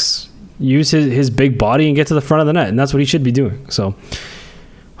on pucks, use his big body and get to the front of the net. And that's what he should be doing. So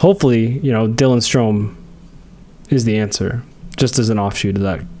hopefully, Dylan Strome is the answer. Just as an offshoot of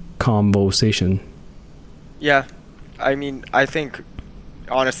that conversation. Yeah. I mean, I think,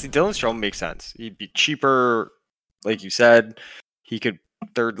 honestly, Dylan Strome makes sense. He'd be cheaper, like you said. He could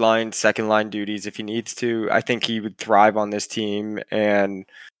third line, second line duties if he needs to. I think he would thrive on this team. And,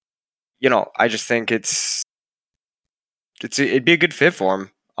 I just think it'd be a good fit for him.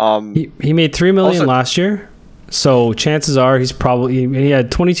 He made $3 million last year. So chances are he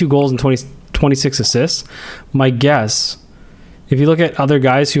had 22 goals and 26 assists. My guess if you look at other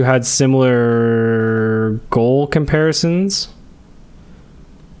guys who had similar goal comparisons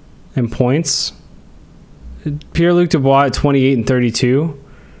and points, Pierre-Luc Dubois at 28 and 32.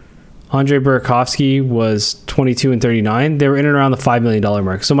 Andre Burakovsky was 22 and 39. They were in and around the $5 million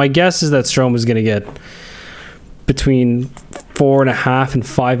mark. So my guess is that Strome is going to get between $4.5 and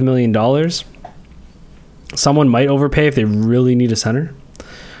 $5 million. Someone might overpay if they really need a center,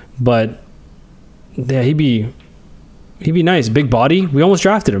 but yeah, he'd be nice. Big body. We almost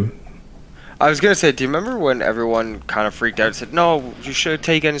drafted him. I was gonna say, do you remember when everyone kind of freaked out and said, "No, you should have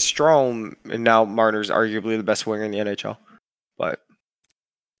taken Strome," and now Marner's arguably the best winger in the NHL? But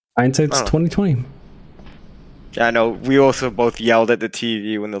Hindsight's 2020. Yeah, I know. We also both yelled at the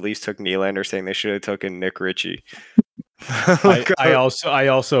TV when the Leafs took Nylander, saying they should have taken Nick Ritchie. I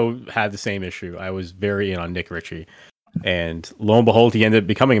also had the same issue. I was very in on Nick Ritchie, and lo and behold, he ended up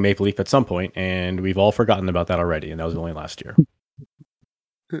becoming a Maple Leaf at some point, and we've all forgotten about that already. And that was only last year.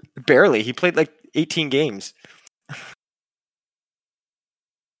 Barely. He played like 18 games.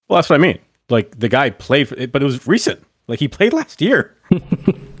 Well, that's what I mean. Like the guy played, but it was recent. Like he played last year.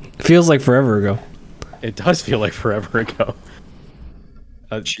 Feels like forever ago. It does feel like forever ago.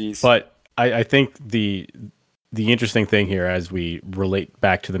 Jeez. But I think the interesting thing here, as we relate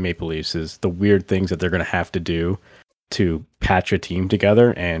back to the Maple Leafs, is the weird things that they're going to have to do to patch a team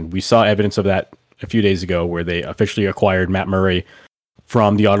together. And we saw evidence of that a few days ago, where they officially acquired Matt Murray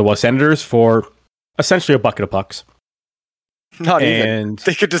from the Ottawa Senators for essentially a bucket of pucks. Not even.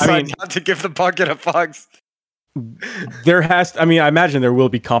 They could decide not to give the bucket of pucks. I imagine there will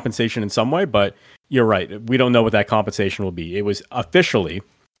be compensation in some way, but you're right. We don't know what that compensation will be. It was officially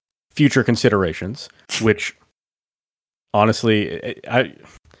future considerations, which honestly,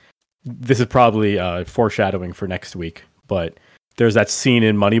 this is probably foreshadowing for next week, but there's that scene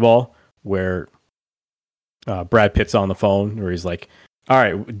in Moneyball where Brad Pitt's on the phone where he's like, all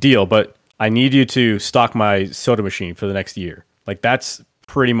right, deal, but I need you to stock my soda machine for the next year. Like that's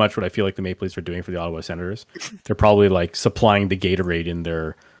pretty much what I feel like the Maple Leafs are doing for the Ottawa Senators. They're probably like supplying the Gatorade in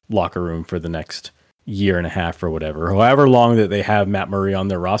their locker room for the next year and a half or whatever. However long that they have Matt Murray on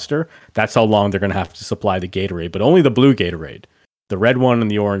their roster, that's how long they're going to have to supply the Gatorade, but only the blue Gatorade. The red one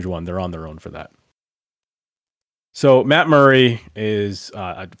and the orange one, they're on their own for that. So Matt Murray is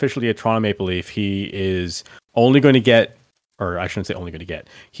officially a Toronto Maple Leaf. He is only going to get, or I shouldn't say only going to get,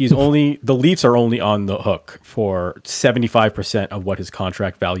 the Leafs are only on the hook for 75% of what his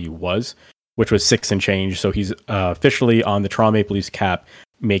contract value was, which was 6 and change. So he's officially on the Toronto Maple Leafs cap,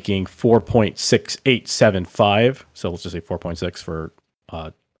 making 4.6875. So let's just say 4.6 for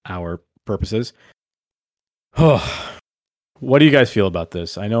our purposes. What do you guys feel about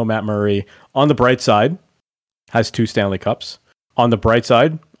this? I know Matt Murray, on the bright side, has 2 Stanley Cups. On the bright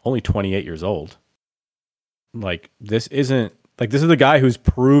side, only 28 years old. This is the guy who's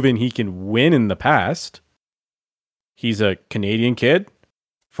proven he can win in the past. He's a Canadian kid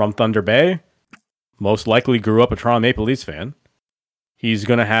from Thunder Bay. Most likely grew up a Toronto Maple Leafs fan. He's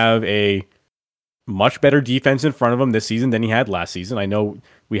going to have a much better defense in front of him this season than he had last season. I know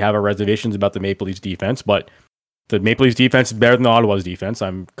we have our reservations about the Maple Leafs defense, but the Maple Leafs defense is better than Ottawa's defense.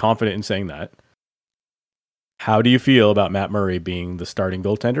 I'm confident in saying that. How do you feel about Matt Murray being the starting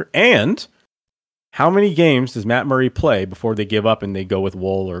goaltender? And how many games does Matt Murray play before they give up and they go with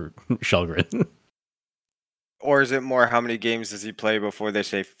Woll or Shelgren? Or is it more how many games does he play before they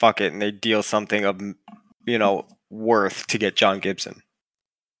say fuck it and they deal something of, worth to get John Gibson?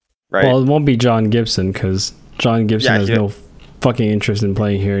 Right. Well, it won't be John Gibson because John Gibson has no fucking interest in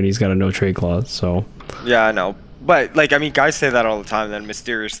playing here and he's got a no trade clause. So yeah, I know. But guys say that all the time. Then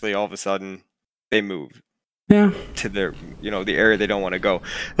mysteriously, all of a sudden, they move. Yeah. To their, the area they don't want to go.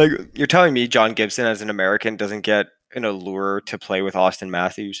 Like, you're telling me John Gibson, as an American, doesn't get an allure to play with Austin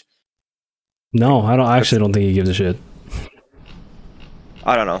Matthews? No, I don't think he gives a shit.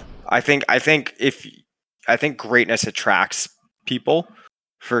 I don't know. I think greatness attracts people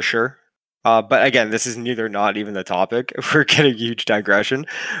for sure. But again, this is not even the topic. We're getting huge digression.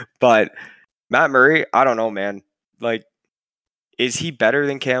 But Matt Murray, I don't know, man. Is he better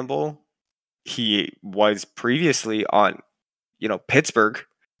than Campbell? He was previously on, Pittsburgh,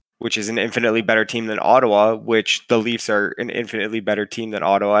 which is an infinitely better team than Ottawa, which the Leafs are an infinitely better team than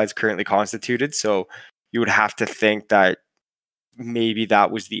Ottawa is currently constituted. So you would have to think that maybe that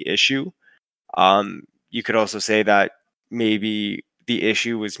was the issue. You could also say that maybe the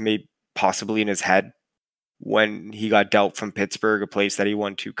issue was possibly in his head when he got dealt from Pittsburgh, a place that he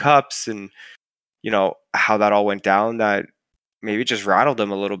won 2 cups, and how that all went down, that maybe just rattled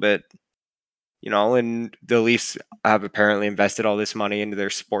him a little bit. and the Leafs have apparently invested all this money into their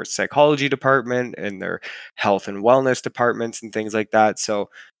sports psychology department and their health and wellness departments and things like that. So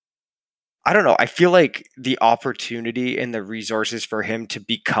I don't know. I feel like the opportunity and the resources for him to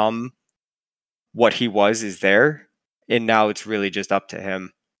become what he was is there. And now it's really just up to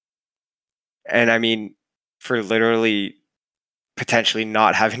him. And I mean, for literally potentially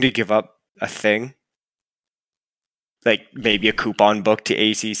not having to give up a thing, like maybe a coupon book to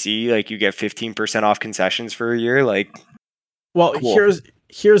ACC, like you get 15% off concessions for a year. Like, well, cool.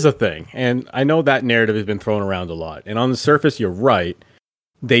 here's the thing. And I know that narrative has been thrown around a lot. And on the surface, you're right.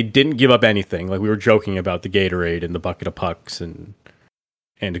 They didn't give up anything. Like we were joking about the Gatorade and the bucket of pucks and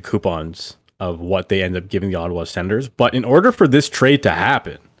the coupons of what they end up giving the Ottawa Senators. But in order for this trade to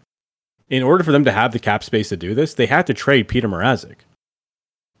happen, in order for them to have the cap space to do this, they had to trade Peter Mrazek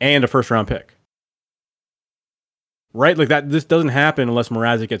and a first round pick. Right? Like that, this doesn't happen unless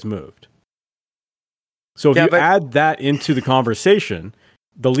Mrazek gets moved. So if you add that into the conversation,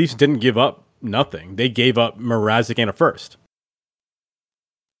 the Leafs didn't give up nothing. They gave up Mrazek and a first.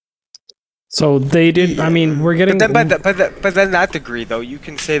 So they did. I mean, we're getting. But then that degree, though, you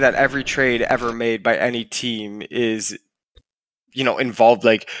can say that every trade ever made by any team is, involved.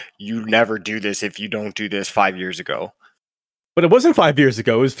 Like you never do this if you don't do this 5 years ago. But it wasn't 5 years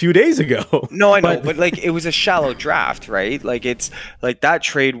ago. It was a few days ago. No, I know, but like it was a shallow draft, right? Like it's like that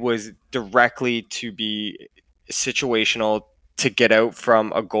trade was directly to be situational to get out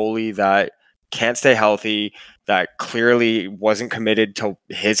from a goalie that can't stay healthy, that clearly wasn't committed to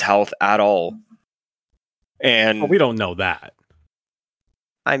his health at all. And we don't know that.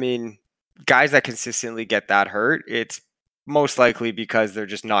 I mean, guys that consistently get that hurt, it's most likely because they're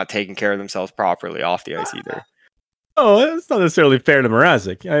just not taking care of themselves properly off the ice either. Oh, it's not necessarily fair to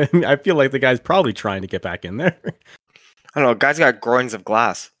Mrazek. I feel like the guy's probably trying to get back in there. I don't know. Guys got groins of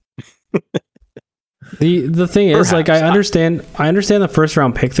glass. The thing is, like, I understand the first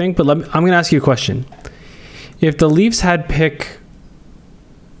round pick thing, but I'm going to ask you a question. If the Leafs had pick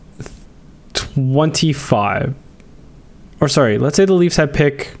 25, or sorry, let's say the Leafs had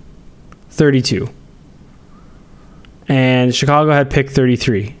pick 32, and Chicago had pick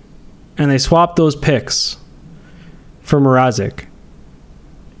 33, and they swapped those picks for Mrazek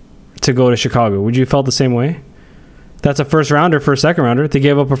to go to Chicago, would you have felt the same way? That's a first rounder for a second rounder. They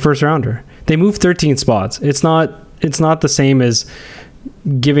gave up a first rounder. They moved 13 spots. It's not the same as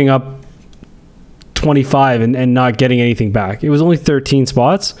giving up 25 and not getting anything back. It was only 13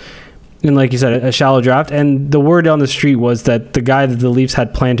 spots. And like you said, a shallow draft. And the word on the street was that the guy that the Leafs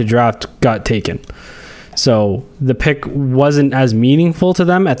had planned to draft got taken. So the pick wasn't as meaningful to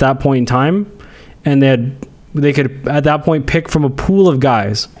them at that point in time. And they could at that point pick from a pool of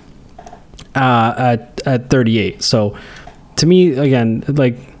guys at 38. So to me, again,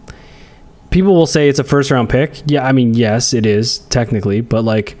 like, people will say it's a first round pick. Yeah, I mean, yes, it is technically, but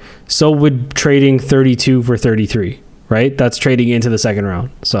like, so would trading 32 for 33, right? That's trading into the second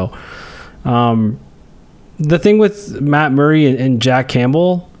round. So the thing with Matt Murray and Jack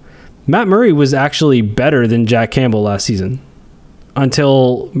Campbell, Matt Murray was actually better than Jack Campbell last season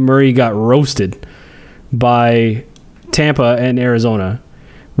until Murray got roasted by Tampa and Arizona,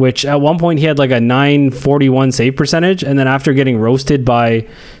 which at one point he had like a .941 save percentage, and then after getting roasted by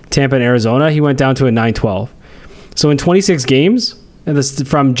Tampa and Arizona, he went down to a .912. So in 26 games, and this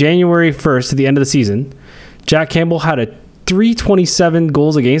from January 1st to the end of the season, Jack Campbell had a .327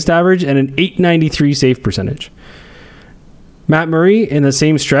 goals against average and an .893 save percentage. Matt Murray, in the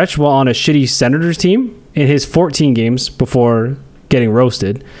same stretch while on a shitty Senators team, in his 14 games before getting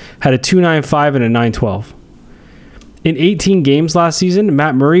roasted, had a .295 and a .912. In 18 games last season,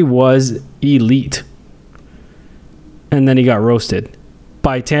 Matt Murray was elite. And then he got roasted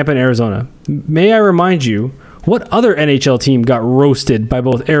by Tampa and Arizona. May I remind you, what other NHL team got roasted by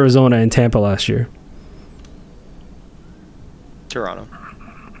both Arizona and Tampa last year? Toronto.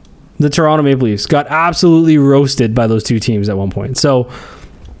 The Toronto Maple Leafs got absolutely roasted by those two teams at one point. So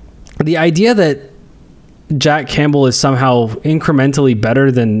the idea that Jack Campbell is somehow incrementally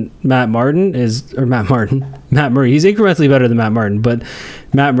better than Matt Murray. He's incrementally better than Matt Martin, but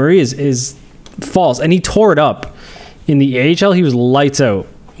Matt Murray is false. And he tore it up in the AHL. He was lights out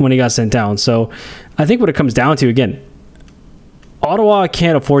when he got sent down. So I think what it comes down to, again, Ottawa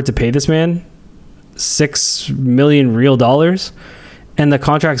can't afford to pay this man $6 million real dollars, and the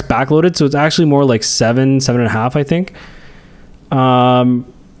contract's backloaded, so it's actually more like 7.5, I think.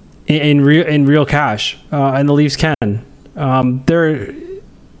 In real cash, and the Leafs can. And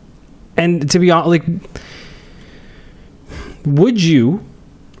to be honest, like, would you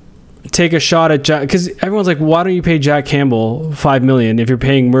take a shot at Jack, because everyone's like, why don't you pay Jack Campbell $5 million if you're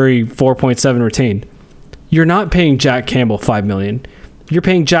paying Murray 4.7 retained? You're not paying Jack Campbell $5 million. You're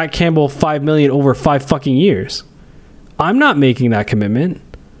paying Jack Campbell $5 million over 5 fucking years. I'm not making that commitment.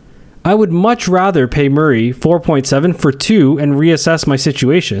 I would much rather pay Murray 4.7 for 2 and reassess my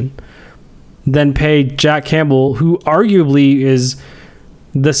situation than pay Jack Campbell, who arguably is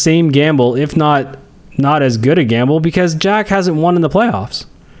the same gamble, if not as good a gamble, because Jack hasn't won in the playoffs.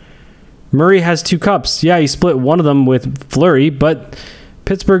 Murray has 2 cups. Yeah, he split one of them with Fleury, but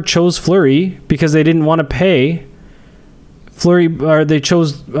Pittsburgh chose Fleury because they didn't want to pay Fleury, or they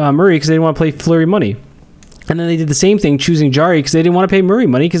chose Murray because they didn't want to play Fleury money. And then they did the same thing choosing Jari because they didn't want to pay Murray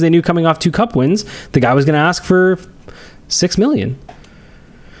money because they knew coming off 2 cup wins, the guy was going to ask for $6 million.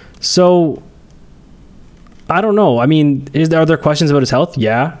 So I don't know. I mean, are there questions about his health?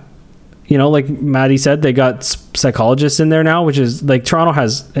 Yeah. You know, like Maddie said, they got psychologists in there now, which is like Toronto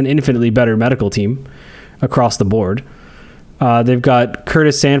has an infinitely better medical team across the board. They've got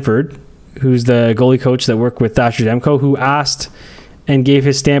Curtis Sanford, who's the goalie coach that worked with Thatcher Demko, who asked and gave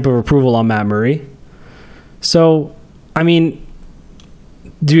his stamp of approval on Matt Murray. So, I mean,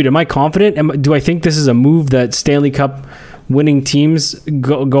 dude, am I confident? Do I think this is a move that Stanley Cup winning teams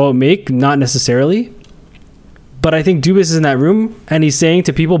go out make? Not necessarily. But I think Dubas is in that room and he's saying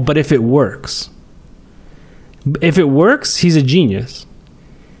to people, but if it works. If it works, he's a genius.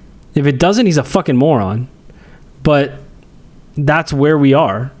 If it doesn't, he's a fucking moron. But that's where we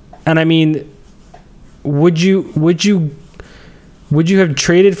are. And I mean, would you have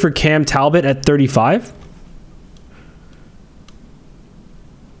traded for Cam Talbot at 35?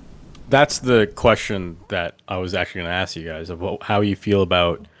 That's the question that I was actually going to ask you guys about how you feel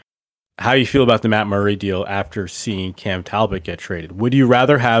about the Matt Murray deal after seeing Cam Talbot get traded. Would you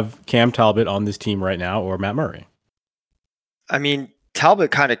rather have Cam Talbot on this team right now or Matt Murray? I mean,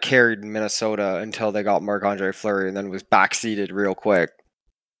 Talbot kind of carried Minnesota until they got Marc-Andre Fleury and then was backseated real quick.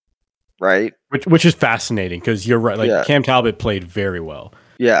 Right? Which is fascinating because you're right. Like Cam Talbot played very well.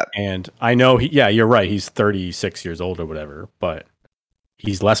 Yeah. And I know you're right. He's 36 years old or whatever, but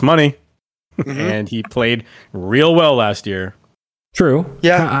he's less money. Mm-hmm. And he played real well last year. True.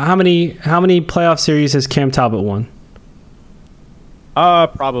 Yeah. How many playoff series has Cam Talbot won?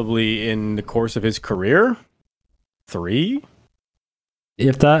 Probably in the course of his career, 3.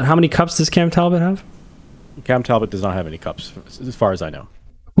 If that, how many cups does Cam Talbot have? Cam Talbot does not have any cups, as far as I know.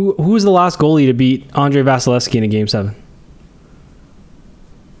 Who was the last goalie to beat Andre Vasilevsky in a Game 7?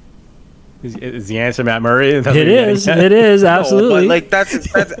 Is the answer Matt Murray? It is absolutely. No, but like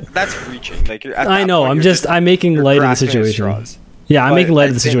that's reaching. Like I know. I'm making light of the situation. Yeah, I'm making light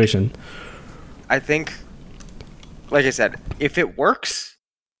of the situation. I think, like I said, if it works,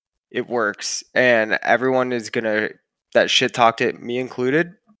 it works, and everyone is gonna that shit talked it, me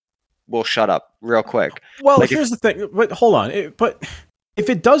included, will shut up real quick. Well, like here's the thing. But hold on. But if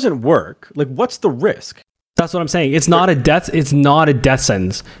it doesn't work, like, what's the risk? That's what I'm saying. It's not a death. It's not a death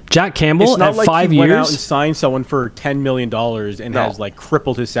sentence. Jack Campbell, it's not at like 5 he years, went out and signed someone for $10 million and has like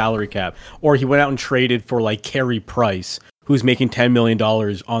crippled his salary cap, or he went out and traded for like Carey Price, who's making $10 million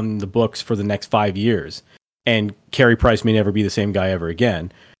on the books for the next 5 years, and Carey Price may never be the same guy ever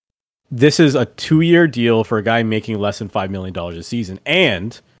again. This is a 2-year deal for a guy making less than $5 million a season,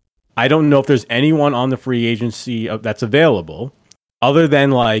 and I don't know if there's anyone on the free agency that's available other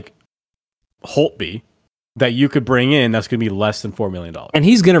than like Holtby that you could bring in that's going to be less than $4 million. And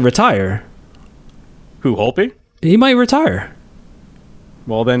he's going to retire. Who, Holtby? He might retire.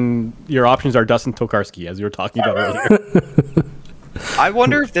 Well, then your options are Dustin Tokarski, as you were talking about earlier. I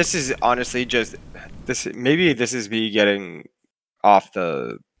wonder if this is honestly just this. Maybe this is me getting off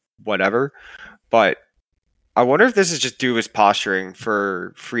the whatever, but I wonder if this is just Dubas posturing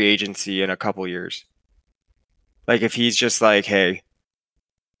for free agency in a couple years. Like if he's just like, hey,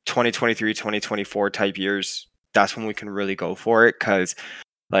 2023, 2024 type years, that's when we can really go for it. Because,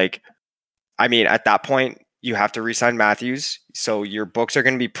 like, I mean, at that point, you have to re-sign Matthews. So your books are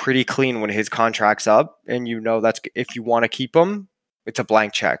going to be pretty clean when his contract's up. And you know that's if you want to keep him, it's a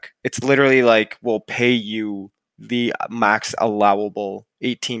blank check. It's literally like, we'll pay you the max allowable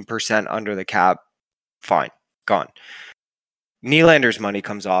 18% under the cap. Fine. Gone. Nylander's money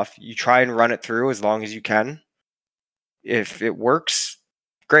comes off. You try and run it through as long as you can. If it works,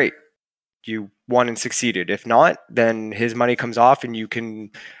 great. You won and succeeded. If not, then his money comes off and you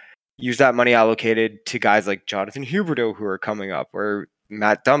can use that money allocated to guys like Jonathan Huberdeau who are coming up, or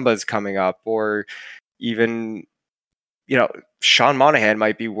Matt Dumba's coming up, or even, you know, Sean Monahan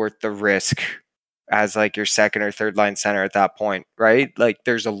might be worth the risk as like your second or third line center at that point, right? Like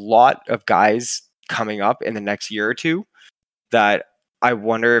there's a lot of guys coming up in the next year or two that I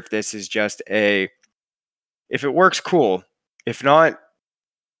wonder if this is just if it works, cool. If not,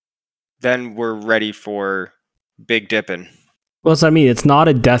 then we're ready for big dipping. Well, so I mean, it's not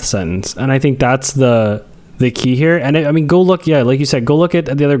a death sentence, and I think that's the key here. And I mean, go look, like you said, go look at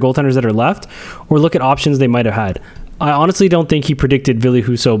the other goaltenders that are left, or look at options they might have had. I honestly don't think he predicted Ville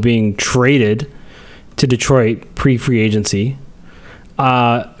Husso being traded to Detroit pre-free agency.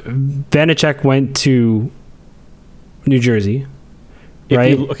 Vanacek went to New Jersey,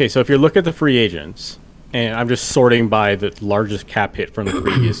 right? So if you look at the free agents, and I'm just sorting by the largest cap hit from the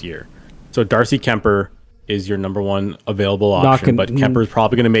previous year. So Darcy Kemper is your number one available option, but Kemper is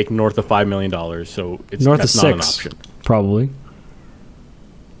probably going to make north of $5 million, so that's not an option. Probably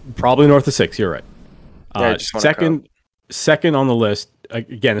north of 6. You're right. Second on the list,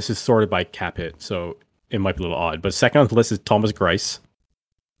 again, this is sorted by cap hit, so it might be a little odd, but second on the list is Thomas Greiss.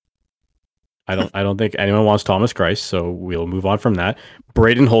 I don't think anyone wants Thomas Greiss, so we'll move on from that.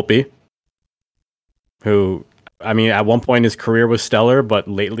 Braden Holtby, who, I mean, at one point his career was stellar, but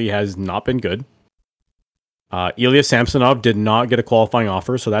lately has not been good. Ilya Samsonov did not get a qualifying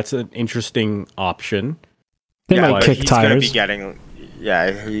offer, so that's an interesting option. They might kick tires. He's going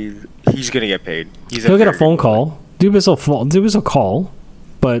to get paid. He'll get a phone call. Dubas will call,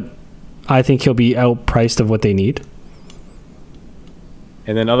 but I think he'll be outpriced of what they need.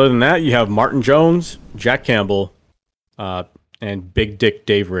 And then other than that, you have Martin Jones, Jack Campbell, and Big Dick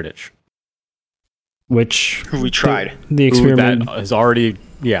Dave Rittich. Who we tried. The experiment that has already,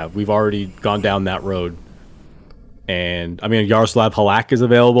 we've already gone down that road. And I mean, Yaroslav Halak is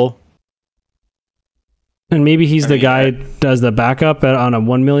available. And maybe he's the guy does the backup on a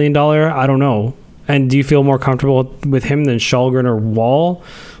 $1 million. I don't know. And do you feel more comfortable with him than Shalgren or Wall?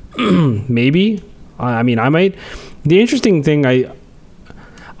 Maybe. I mean, I might. The interesting thing,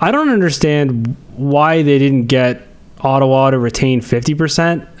 I don't understand why they didn't get Ottawa to retain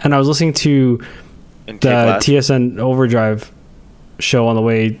 50%. And I was listening to the TSN Overdrive show on the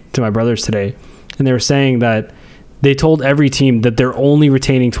way to my brother's today, and they were saying that they told every team that they're only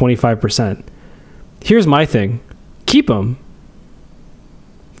retaining 25%. Here's my thing: keep them.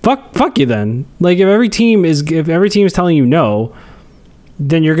 Fuck you then. Like if every team is telling you no,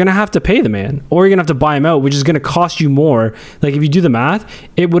 then you're gonna have to pay the man, or you're gonna have to buy him out, which is gonna cost you more. Like if you do the math,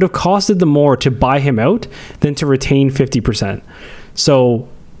 it would have costed them more to buy him out than to retain 50%. So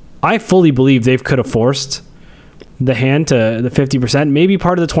I fully believe they could have forced the hand to the 50%. Maybe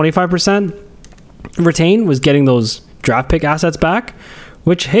part of the 25% retain was getting those draft pick assets back,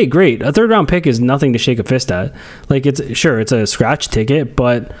 which, hey, great. A third round pick is nothing to shake a fist at. Like it's a scratch ticket,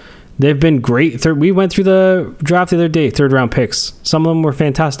 but they've been great. We went through the draft the other day, third round picks. Some of them were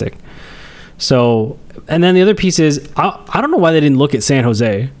fantastic. So, and then the other piece is, I don't know why they didn't look at San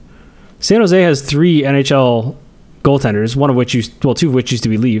Jose. San Jose has 3 NHL goaltenders, two of which used to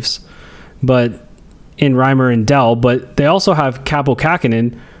be Leafs, but in Reimer and Dell, but they also have Kaapo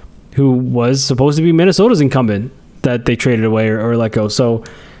Kähkönen, who was supposed to be Minnesota's incumbent that they traded away or let go. So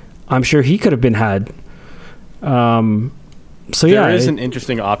I'm sure he could have been had. So there is an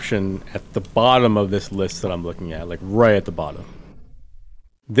interesting option at the bottom of this list that I'm looking at, like right at the bottom.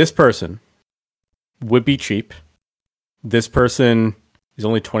 This person would be cheap. This person is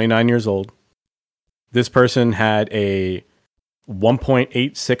only 29 years old. This person had a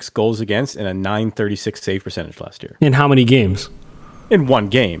 1.86 goals against and a 936 save percentage last year. In how many games? In one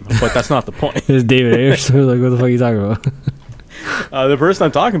game, but that's not the point. It's David Ayers. Like, what the fuck are you talking about? The person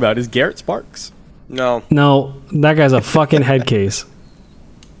I'm talking about is Garrett Sparks. No, that guy's a fucking head case.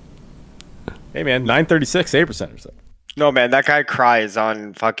 Hey man, 936 save percentage though. No man, that guy cries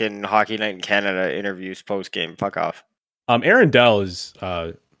on fucking Hockey Night in Canada interviews post game. Fuck off. Aaron Dell is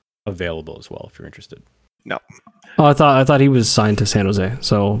available as well if you're interested. No. Oh, I thought he was signed to San Jose.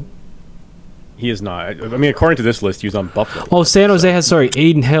 So he is not. I mean, according to this list, he was on Buffalo. Oh, San Jose has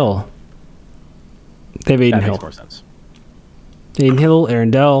Aiden Hill. They have Aiden Hill. Makes more sense. Aiden Hill, Aaron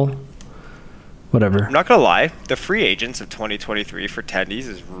Dell. Whatever. I'm not gonna lie, the free agents of 2023 for tendies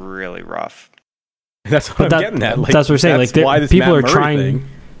is really rough. That's what I'm getting at. Like, that's what we're saying. Like people are trying,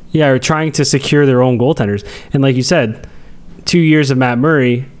 are trying to secure their own goaltenders. And like you said, 2 years of Matt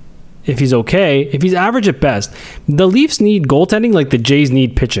Murray, if he's okay, if he's average at best, the Leafs need goaltending like the Jays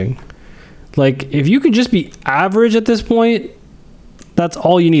need pitching. Like if you can just be average at this point, that's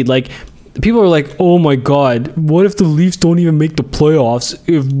all you need. Like people are like, oh my god, what if the Leafs don't even make the playoffs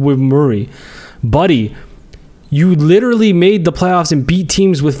with Murray? Buddy, you literally made the playoffs and beat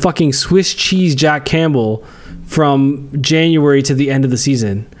teams with fucking Swiss cheese Jack Campbell from January to the end of the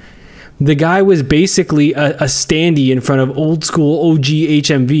season. The guy was basically a standee in front of old school OG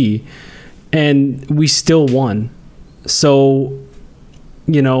HMV, and we still won. So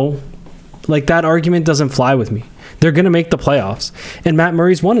like that argument doesn't fly with me. They're going to make the playoffs. And Matt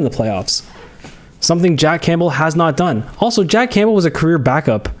Murray's won in the playoffs. Something Jack Campbell has not done. Also, Jack Campbell was a career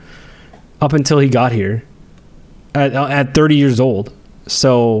backup up until he got here at 30 years old.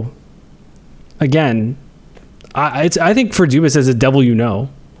 So, again, I think for Dubas as a devil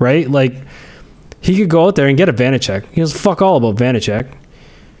right? Like, he could go out there and get a Vanacek. He knows fuck all about Vanacek.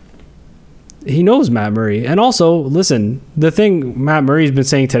 He knows Matt Murray. And also, listen, the thing Matt Murray's been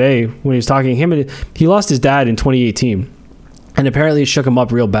saying today when he was talking, he lost his dad in 2018. And apparently it shook him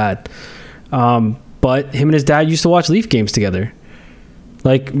up real bad. But him and his dad used to watch Leaf games together.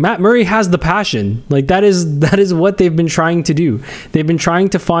 Like, Matt Murray has the passion. Like, that is what they've been trying to do. They've been trying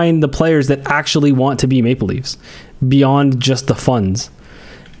to find the players that actually want to be Maple Leafs beyond just the funds.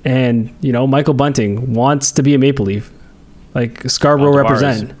 And, Michael Bunting wants to be a Maple Leaf. Like, Scarborough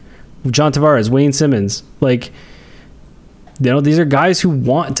represent. John Tavares, Wayne Simmons. Like, these are guys who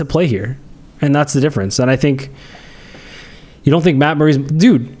want to play here. And that's the difference. And I think, you don't think Matt Murray's...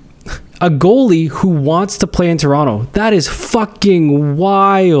 Dude, a goalie who wants to play in Toronto, that is fucking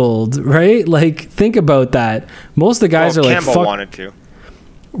wild, right? Like, think about that. Most of the guys are Campbell like... Campbell wanted to.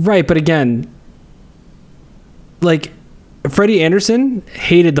 Right, but again, like, Freddie Anderson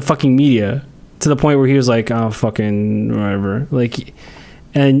hated the fucking media to the point where he was like, oh, fucking whatever. Like,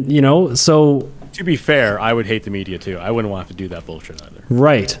 and, so... To be fair, I would hate the media too. I wouldn't want to have to do that bullshit either.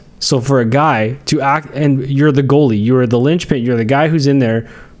 Right. So for a guy to act, and you're the goalie, you're the linchpin, you're the guy who's in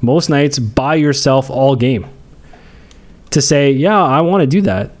there most nights by yourself all game. To say, yeah, I want to do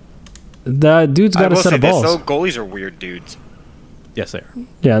that. The dude's got a set of balls. So goalies are weird dudes. Yes, they are.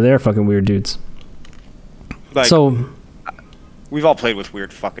 Yeah, they're fucking weird dudes. Like, so we've all played with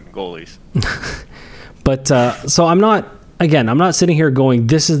weird fucking goalies. But so I'm not sitting here going,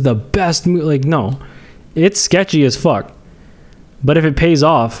 this is the best move. Like, no, it's sketchy as fuck. But if it pays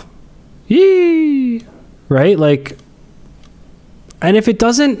off, yee, right? Like, and if it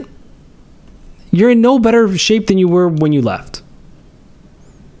doesn't, you're in no better shape than you were when you left.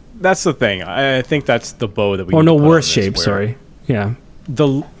 That's the thing. I think that's the bow that we. Or no worse shape. Sorry. Yeah.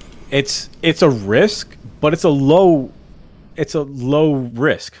 It's a risk, but it's a low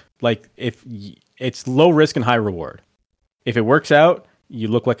risk. Like, if it's low risk and high reward. If it works out, you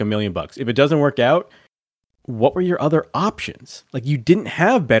look like $1 million. If it doesn't work out, what were your other options? Like, you didn't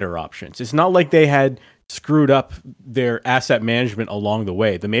have better options. It's not like they had screwed up their asset management along the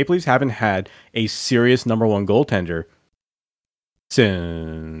way. The Maple Leafs haven't had a serious number one goaltender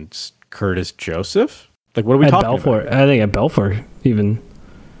since Curtis Joseph. Like, what are we talking about? I think at Belfour even.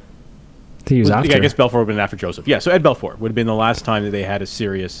 He was after. I guess Belfour would have been after Joseph. Yeah, so Ed Belfour would have been the last time that they had a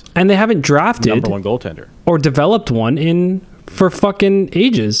serious... And they haven't drafted... number one goaltender. Or developed one for fucking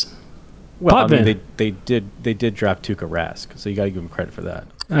ages. Well, Potvin. I mean, they did draft Tuukka Rask, so you got to give him credit for that.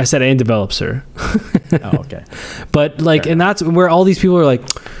 I said and develop, sir. Oh, okay. But, like, and that's where all these people are like,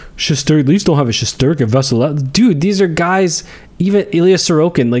 Shesterkin, Leafs don't have a Shesterkin, Vasilevskiy. Dude, these are guys, even Ilya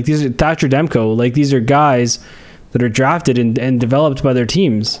Sorokin, like, these are Thatcher Demko, like, these are guys that are drafted and developed by their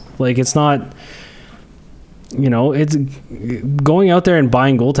teams. Like, it's not, it's going out there and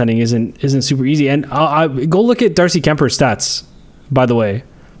buying goaltending isn't super easy. And I go look at Darcy Kemper's stats, by the way.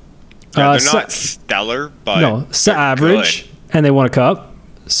 Yeah, they're not stellar, but no, average, good. And they won a cup.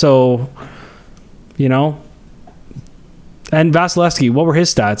 So, and Vasilevskiy, what were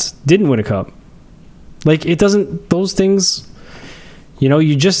his stats? Didn't win a cup. Like, it doesn't, those things,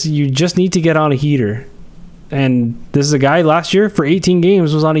 you just need to get on a heater. And this is a guy last year for 18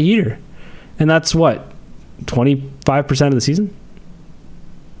 games was on a heater. And that's what, 25% of the season?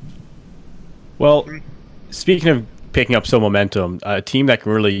 Well, speaking of picking up some momentum, a team that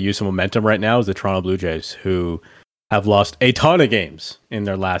can really use some momentum right now is the Toronto Blue Jays, who have lost a ton of games in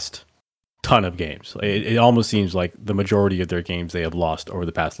their last ton of games. It almost seems like the majority of their games they have lost over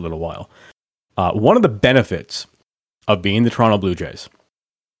the past little while. One of the benefits of being the Toronto Blue Jays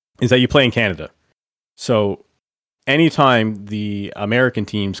is that you play in Canada. So anytime the American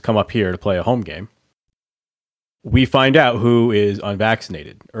teams come up here to play a home game, we find out who is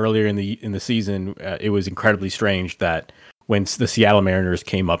unvaccinated. Earlier in the season, it was incredibly strange that when the Seattle Mariners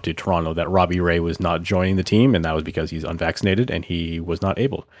came up to Toronto, that Robbie Ray was not joining the team, and that was because he's unvaccinated and he was not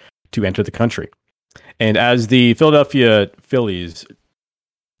able to enter the country. And as the Philadelphia Phillies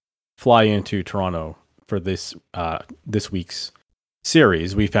fly into Toronto for this week's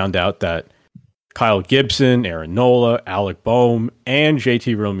series, we found out that Kyle Gibson, Aaron Nola, Alec Boehm, and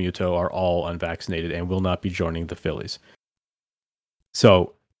JT Realmuto are all unvaccinated and will not be joining the Phillies.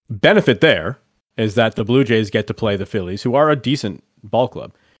 So, benefit there is that the Blue Jays get to play the Phillies, who are a decent ball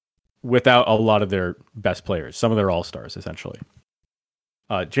club, without a lot of their best players. Some of their all-stars, essentially.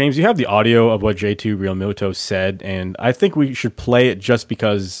 James, you have the audio of what J2 Realmuto said, and I think we should play it just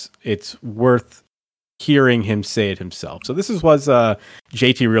because it's worth hearing him say it himself. So this was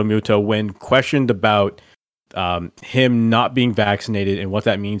JT Realmuto when questioned about him not being vaccinated and what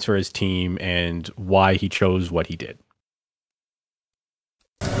that means for his team and why he chose what he did.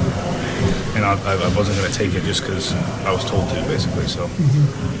 And I wasn't going to take it just because I was told to, basically. So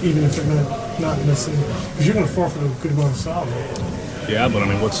even if they're going to not necessarily, because you're going to forfeit a good amount of salary. Yeah, but I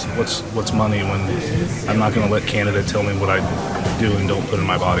mean, what's money when I'm not going to let Canada tell me what I do and don't put in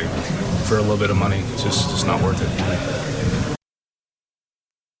my body for a little bit of money? It's just not worth it for me.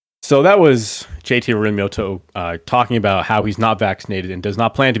 So that was JT Realmuto talking about how he's not vaccinated and does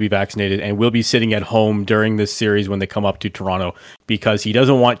not plan to be vaccinated and will be sitting at home during this series when they come up to Toronto because he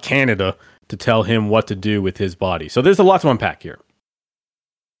doesn't want Canada to tell him what to do with his body. So there's a lot to unpack here.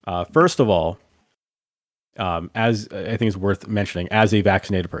 First of all, as I think is worth mentioning, as a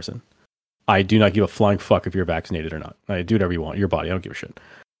vaccinated person, I do not give a flying fuck if you're vaccinated or not. I do whatever you want. Your body, I don't give a shit.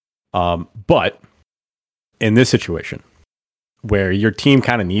 But in this situation, where your team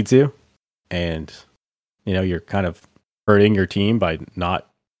kind of needs you, and you're kind of hurting your team by not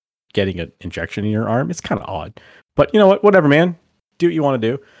getting an injection in your arm, it's kind of odd. But you know what? Whatever, man. Do what you want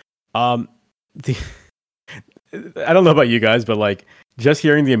to do. I don't know about you guys, but like just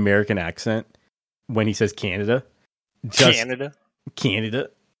hearing the American accent when he says Canada just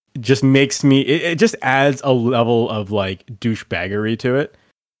makes me, it just adds a level of like douchebaggery to it,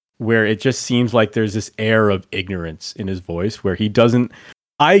 where it just seems like there's this air of ignorance in his voice where he doesn't.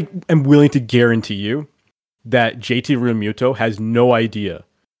 I am willing to guarantee you that JT Realmuto has no idea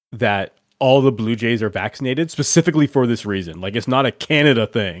that all the Blue Jays are vaccinated specifically for this reason. Like, it's not a Canada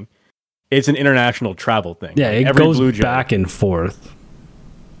thing. It's an international travel thing. Yeah, like, it goes Blue Jay, back and forth.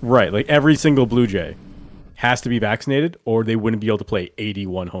 Right. Like every single Blue Jay has to be vaccinated or they wouldn't be able to play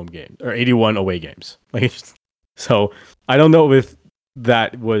 81 home games or 81 away games. Like, so I don't know if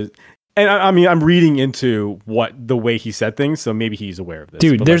that was, and I mean, I'm reading into the way he said things, so maybe he's aware of this.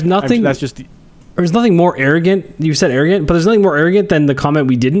 Dude, there's nothing. That's just. There's nothing more arrogant. You said arrogant, but there's nothing more arrogant than the comment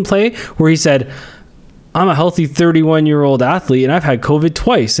we didn't play, where he said, "I'm a healthy 31-year-old athlete, and I've had COVID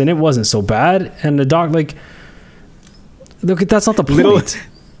twice, and it wasn't so bad." And the doc, like, look, that's not the point.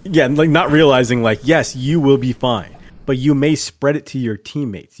 Yeah, like not realizing, like, yes, you will be fine, but you may spread it to your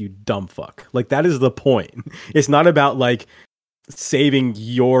teammates. You dumb fuck. Like, that is the point. It's not about like saving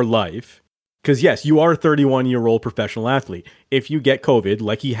your life. Because yes, you are a 31-year-old professional athlete. If you get COVID,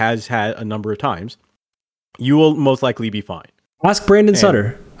 like he has had a number of times, you will most likely be fine. Ask Brandon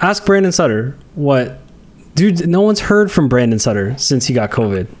Sutter. Ask Brandon Sutter what... Dude, no one's heard from Brandon Sutter since he got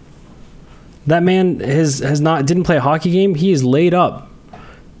COVID. That man didn't play a hockey game. He is laid up.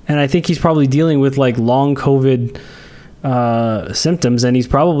 And I think he's probably dealing with like long COVID symptoms, and he's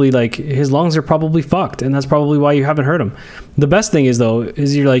probably like, his lungs are probably fucked, and that's probably why you haven't heard him. The best thing is though,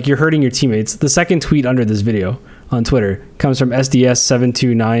 is you're hurting your teammates. The second tweet under this video on Twitter comes from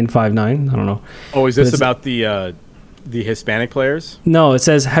SDS72959. I don't know. Oh, is this about the Hispanic players? No, it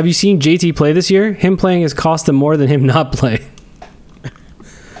says, have you seen JT play this year? Him playing has cost them more than him not playing.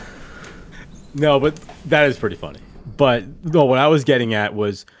 No, but that is pretty funny. But no, what I was getting at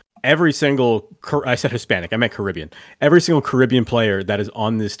was every single, I said Hispanic, I meant Caribbean. Every single Caribbean player that is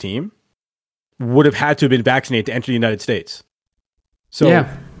on this team would have had to have been vaccinated to enter the United States. So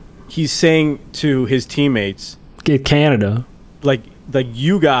yeah, he's saying to his teammates, get Canada. Like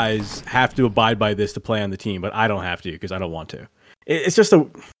you guys have to abide by this to play on the team, but I don't have to because I don't want to. It's just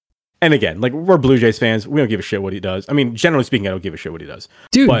and again, like, we're Blue Jays fans. We don't give a shit what he does. I mean, generally speaking, I don't give a shit what he does.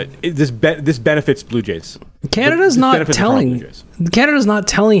 Dude, but this benefits Blue Jays. Canada's not telling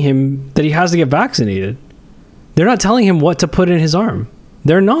him that he has to get vaccinated. They're not telling him what to put in his arm.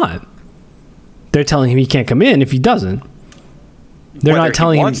 They're not. They're telling him he can't come in if he doesn't. They're not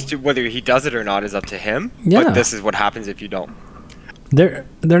telling him whether he does it or not is up to him. Yeah. But this is what happens if you don't. They're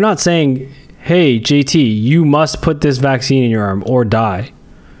not saying, "Hey, JT, you must put this vaccine in your arm or die."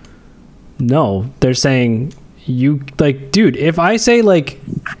 No, they're saying, dude, if I say, like,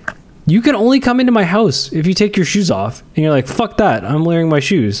 you can only come into my house if you take your shoes off, and you're like, fuck that, I'm wearing my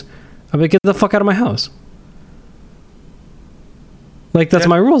shoes, I'm like, get the fuck out of my house. Like, that's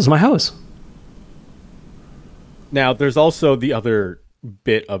my rules, my house. Now, there's also the other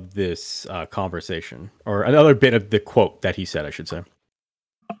bit of this conversation, or another bit of the quote that he said, I should say.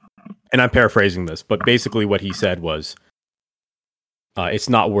 And I'm paraphrasing this, but basically what he said was, it's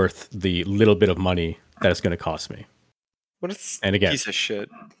not worth the little bit of money that it's going to cost me. What a piece of shit.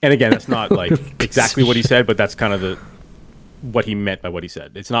 And again, that's not like exactly what he said, but that's kind of what he meant by what he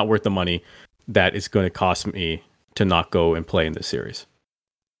said. It's not worth the money that it's going to cost me to not go and play in this series.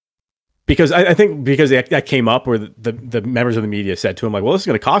 Because I think that came up where the members of the media said to him, like, well, this is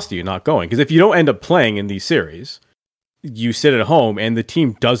going to cost you not going. Because if you don't end up playing in these series, you sit at home and the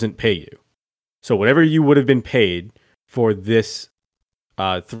team doesn't pay you. So whatever you would have been paid for this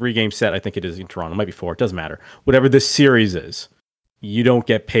 3-game set, I think it is in Toronto, it might be 4, it doesn't matter. Whatever this series is, you don't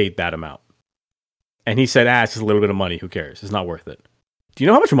get paid that amount. And he said, it's just a little bit of money. Who cares? It's not worth it. Do you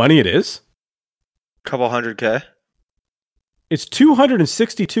know how much money it is? Couple $100K. It's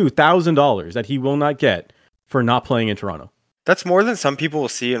 $262,000 that he will not get for not playing in Toronto. That's more than some people will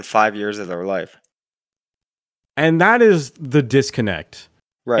see in 5 years of their life. And that is the disconnect.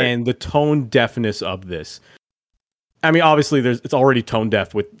 Right. And the tone deafness of this. I mean, obviously, it's already tone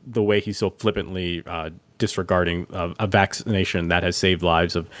deaf with the way he's so flippantly disregarding a vaccination that has saved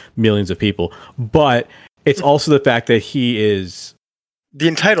lives of millions of people. But it's also the fact that he is the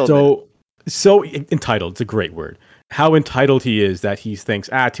entitlement. So entitled. It's a great word. How entitled he is that he thinks,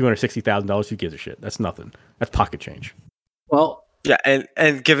 $260,000, who gives a shit? That's nothing. That's pocket change. Well, yeah,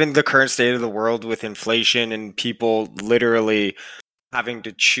 and given the current state of the world with inflation and people literally having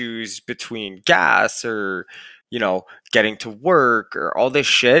to choose between gas or, getting to work or all this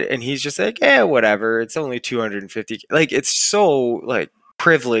shit, and he's just like, whatever, it's only 250. Like, it's so like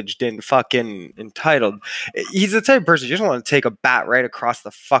privileged and fucking entitled. He's the type of person you just want to take a bat right across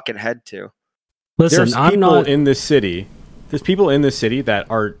the fucking head to. Listen, There's people in this city that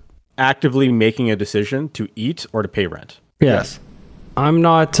are actively making a decision to eat or to pay rent. Yes. I'm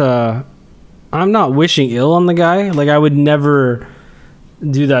not wishing ill on the guy. Like, I would never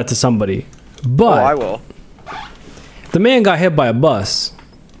do that to somebody. But I will. The man got hit by a bus.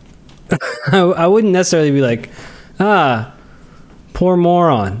 I wouldn't necessarily be like, poor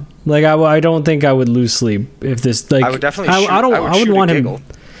moron. Like, I don't think I would lose sleep if this, like, I would definitely I wouldn't want him.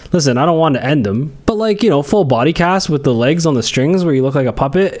 Listen, I don't want to end him, but like, full body cast with the legs on the strings where you look like a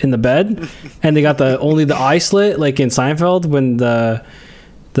puppet in the bed, and they got only the eye slit, like in Seinfeld when the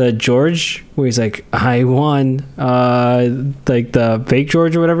George, where he's like, I won, like the fake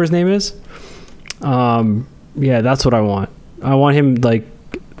George or whatever his name is. Yeah, that's what I want. I want him like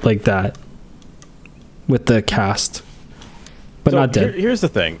that with the cast, but not dead. Here's the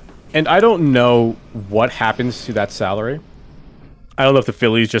thing, and I don't know what happens to that salary. I don't know if the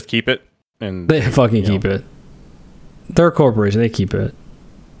Phillies just keep it. And they fucking keep it. They're a corporation. They keep it.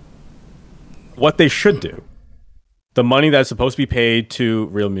 What they should do, the money that's supposed to be paid to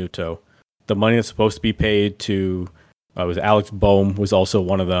Realmuto, the money that's supposed to be paid to, was Alex Boehm was also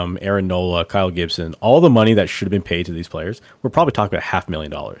one of them, Aaron Nola, Kyle Gibson, all the money that should have been paid to these players, we're probably talking about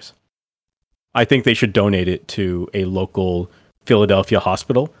 $500,000. I think they should donate it to a local Philadelphia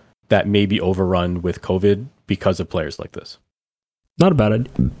hospital that may be overrun with COVID because of players like this. Not a bad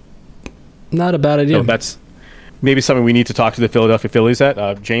idea. Not a bad idea. So that's maybe something we need to talk to the Philadelphia Phillies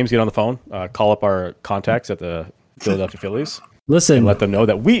at. James, get on the phone. Call up our contacts at the Philadelphia Phillies. Listen, and let them know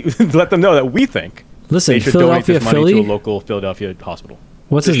that we think. Listen, they should Philadelphia donate this money Philly to a local Philadelphia hospital.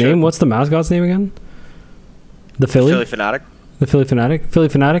 What's his name? What's the mascot's name again? The Philly Fanatic. The Philly Fanatic. Philly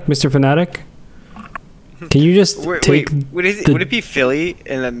Fanatic. Mr. Fanatic. Can you just take? Would it be Philly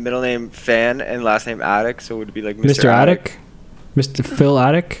and the middle name Fan and last name Attic? So would it be like Mr. Attic? Mr. Phil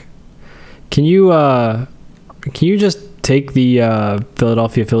Attic? Can you just take the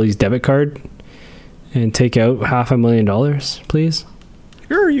Philadelphia Phillies debit card and take out $500,000, please?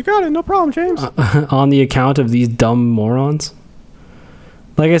 Sure, you got it. No problem, James. On the account of these dumb morons.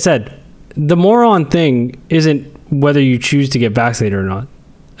 Like I said, the moron thing isn't whether you choose to get vaccinated or not.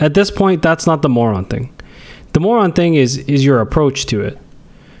 At this point, that's not the moron thing. The moron thing is your approach to it.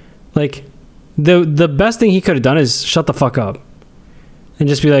 Like, the best thing he could have done is shut the fuck up. And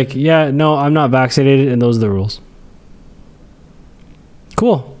just be like, yeah, no, I'm not vaccinated, and those are the rules.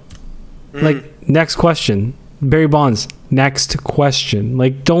 Cool. Like, next question. Barry Bonds, next question.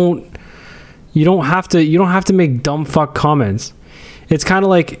 Like, you don't have to make dumb fuck comments. It's kind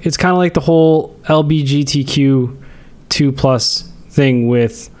of like the whole LGBTQ 2+ thing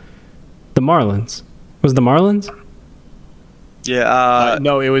with the Marlins. Was it the Marlins? Yeah.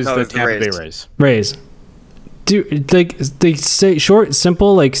 No, it was the Tampa Bay Rays. Rays. Dude, like, they say short,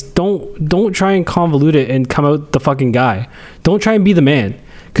 simple. Like, don't try and convolute it and come out the fucking guy. Don't try and be the man,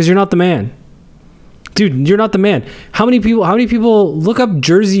 because you're not the man, dude. You're not the man. How many people look up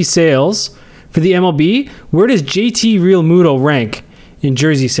jersey sales for the MLB? Where does JT Realmuto rank in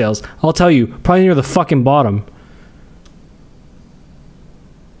jersey sales? I'll tell you, probably near the fucking bottom.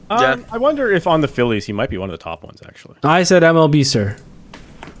 Yeah. I wonder if on the Phillies he might be one of the top ones, actually. I said MLB, sir.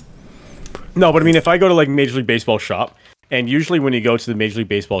 No, but I mean, if I go to like Major League Baseball shop And usually when you go to the Major League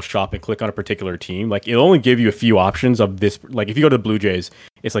Baseball shop and click on a particular team, like it'll only give you a few options of this. Like if you go to the Blue Jays,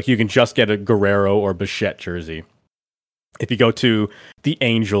 it's like you can just get a Guerrero or Bichette jersey. If you go to the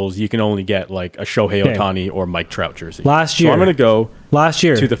Angels, you can only get like a Shohei Ohtani or Mike Trout jersey. Last year. So I'm going to go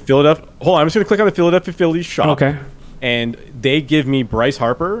to the Philadelphia. Hold on, I'm just going to click on the Philadelphia Phillies shop. Okay. And they give me Bryce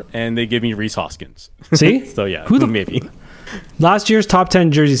Harper and they give me Rhys Hoskins. See? So yeah, maybe. Last year's top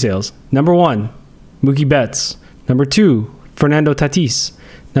 10 jersey sales. Number 1, Mookie Betts. Number 2, Fernando Tatis.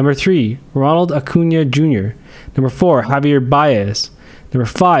 Number 3, Ronald Acuna Jr. Number 4, Javier Baez. Number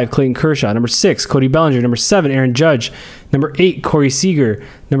 5, Clayton Kershaw. Number 6, Cody Bellinger. Number 7, Aaron Judge. Number 8, Corey Seager.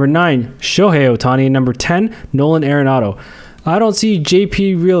 Number 9, Shohei Ohtani. And number 10, Nolan Arenado. I don't see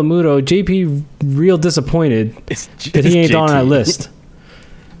JP Realmuto. JP real disappointed that he ain't on that list.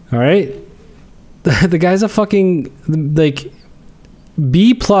 All right? The guy's a fucking, like,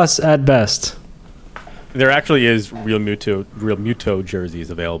 B+ at best. There actually is Realmuto jerseys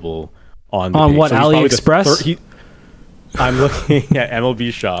available on the on page. what, so AliExpress? I'm looking at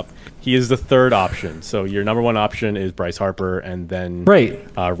MLB Shop. He is the third option. So your number one option is Bryce Harper, and then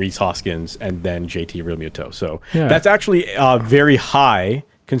Rhys Hoskins, and then JT Realmuto. So that's actually very high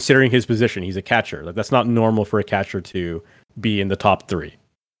considering his position. He's a catcher. Like, that's not normal for a catcher to be in the top 3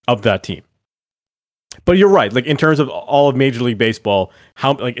 of that team. But you're right. Like in terms of all of Major League Baseball,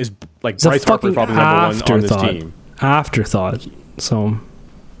 how like is like it's Bryce Harper probably number 1 on this team? Afterthought. So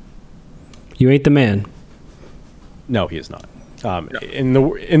you ain't the man. No, he is not. In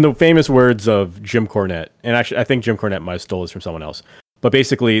the famous words of Jim Cornette, and actually I think Jim Cornette might have stole this from someone else, but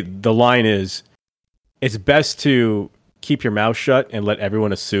basically the line is, it's best to keep your mouth shut and let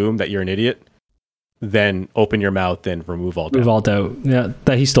everyone assume that you're an idiot, then open your mouth and remove all doubt. Remove all doubt. Yeah,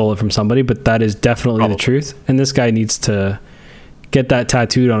 that he stole it from somebody, but that is definitely the truth. And this guy needs to get that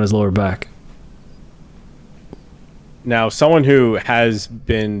tattooed on his lower back. Now, someone who has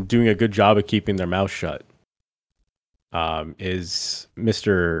been doing a good job of keeping their mouth shut is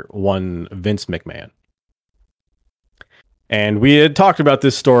Mr. One Vince McMahon. And we had talked about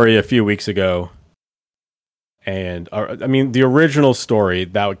this story a few weeks ago. And I mean, the original story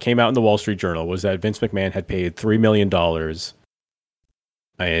that came out in the Wall Street Journal was that Vince McMahon had paid $3 million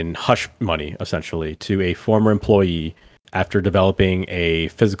in hush money, essentially, to a former employee after developing a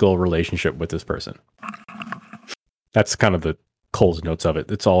physical relationship with this person. That's kind of the Cole's notes of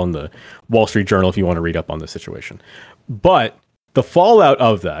it. It's all in the Wall Street Journal if you want to read up on the situation. But the fallout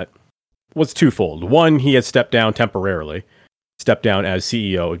of that was twofold. One, he had stepped down temporarily, stepped down as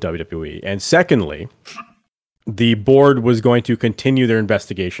CEO of WWE. And secondly, the board was going to continue their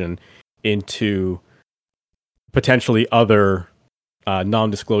investigation into potentially other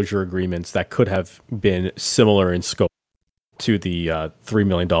non-disclosure agreements that could have been similar in scope to the $3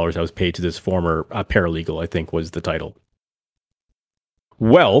 million that was paid to this former paralegal, I think was the title.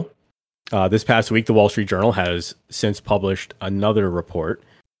 Well, this past week, the Wall Street Journal has since published another report,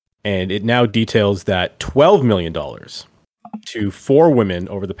 and it now details that $12 million to 4 women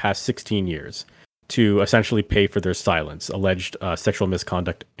over the past 16 years to essentially pay for their silence, alleged sexual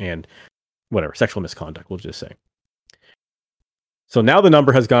misconduct and sexual misconduct, we'll just say. So now the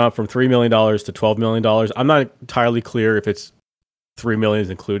number has gone up from $3 million to $12 million. I'm not entirely clear if it's $3 million is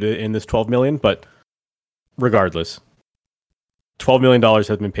included in this $12 million, but regardless, $12 million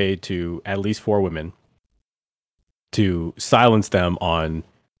has been paid to at least 4 women to silence them on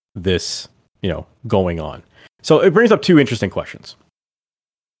this, going on. So it brings up 2 interesting questions.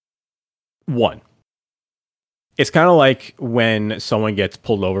 One, it's kind of like when someone gets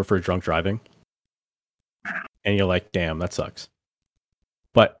pulled over for drunk driving and you're like, damn, that sucks.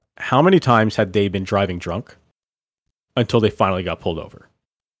 But how many times had they been driving drunk until they finally got pulled over?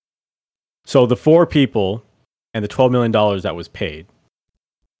 So the 4 people and the $12 million that was paid,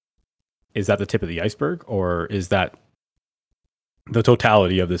 is that the tip of the iceberg, or is that the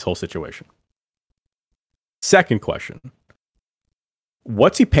totality of this whole situation? Second question,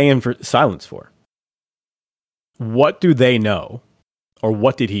 what's he paying for silence for? What do they know? Or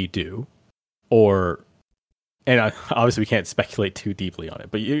what did he do? And obviously we can't speculate too deeply on it,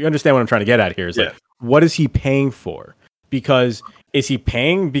 but you understand what I'm trying to get at here is like, what is he paying for? Because is he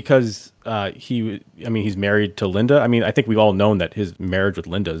paying because he's married to Linda? I mean, I think we've all known that his marriage with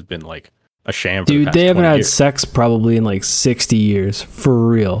Linda has been like a sham. Dude, they haven't had sex probably in like 60 years for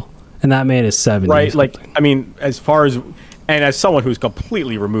real. And that man is 70. Right. Like, I mean, as someone who's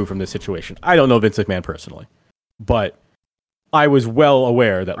completely removed from this situation, I don't know Vince McMahon personally, but I was well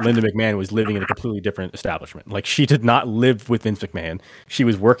aware that Linda McMahon was living in a completely different establishment. Like, she did not live with Vince McMahon. She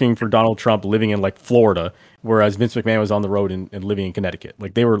was working for Donald Trump, living in like Florida, whereas Vince McMahon was on the road and living in Connecticut.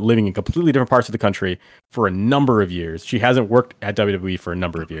 Like, they were living in completely different parts of the country for a number of years. She hasn't worked at WWE for a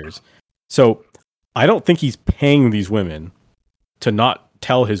number of years. So I don't think he's paying these women to not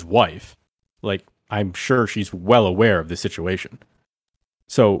tell his wife. Like, I'm sure she's well aware of the situation.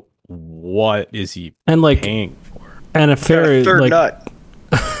 So what is he paying for? An affair, third nut.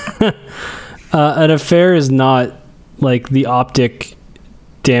 An affair is not like the optic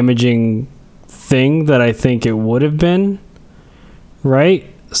damaging thing that I think it would have been, right?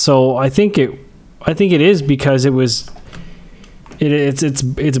 So I think it is because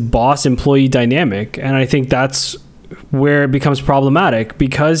it's boss employee dynamic, and I think that's where it becomes problematic,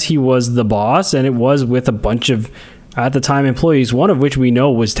 because he was the boss and it was with a bunch of, at the time, employees, one of which we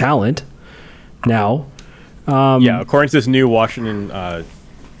know was talent now. According to this new Washington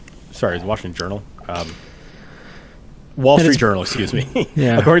Journal, Wall Street Journal, excuse me.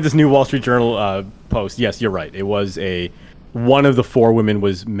 Yeah. According to this new Wall Street Journal post, yes, you're right. It was one of the four women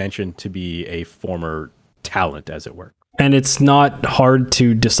was mentioned to be a former talent, as it were. And it's not hard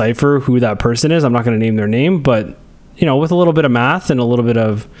to decipher who that person is. I'm not going to name their name, but with a little bit of math and a little bit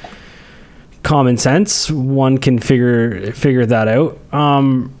of common sense, one can figure that out.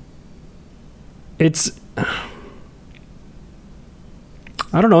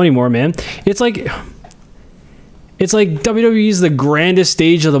 I don't know anymore, man. It's like WWE is the grandest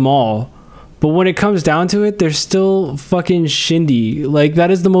stage of them all, but when it comes down to it, they're still fucking shindy. Like,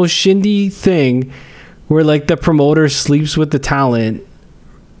 that is the most shindy thing, where like the promoter sleeps with the talent,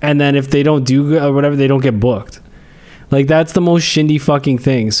 and then if they don't do good or whatever, they don't get booked. Like, that's the most shindy fucking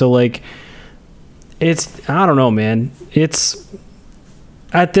thing. So like, I don't know, man. It's,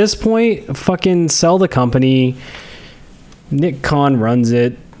 at this point, fucking sell the company. Nick Khan runs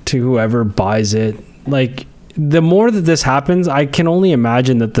it to whoever buys it. Like, the more that this happens, I can only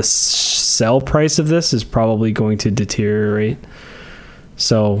imagine that the sell price of this is probably going to deteriorate.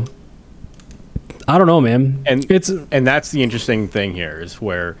 So I don't know, man. And that's the interesting thing here, is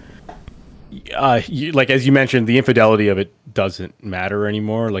where, like, as you mentioned, the infidelity of it doesn't matter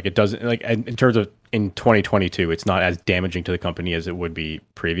anymore. Like, it doesn't, like, in terms of in 2022, it's not as damaging to the company as it would be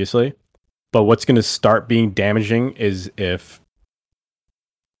previously. But what's going to start being damaging is if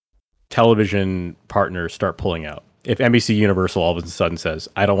television partners start pulling out. If NBC Universal all of a sudden says,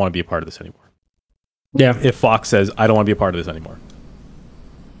 I don't want to be a part of this anymore. Yeah. If Fox says, I don't want to be a part of this anymore.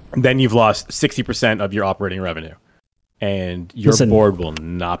 Then you've lost 60% of your operating revenue. And your board will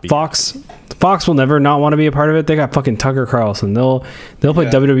not be. Fox will never not want to be a part of it. They got fucking Tucker Carlson. They'll put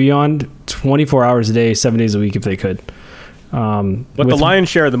WWE on 24 hours a day, 7 days a week if they could. But the lion's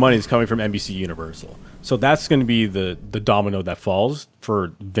share of the money is coming from NBC Universal. So that's going to be the domino that falls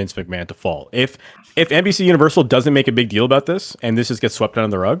for Vince McMahon to fall. If NBC Universal doesn't make a big deal about this and this just gets swept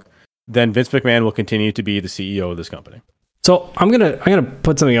under the rug, then Vince McMahon will continue to be the CEO of this company. So I'm gonna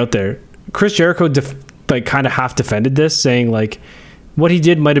put something out there. Chris Jericho kind of half defended this, saying like what he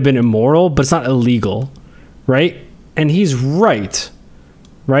did might have been immoral, but it's not illegal, right? And he's right?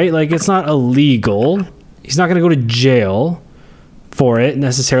 Like, it's not illegal. He's not going to go to jail for it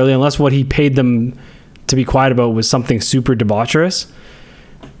necessarily, unless what he paid them to be quiet about was something super debaucherous.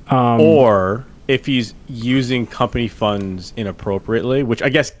 Or if he's using company funds inappropriately, which I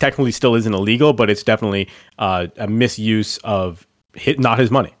guess technically still isn't illegal, but it's definitely a misuse of not his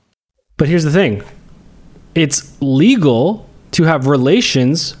money. But here's the thing. It's legal to have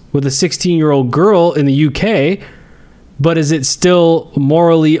relations with a 16-year-old girl in the UK, but is it still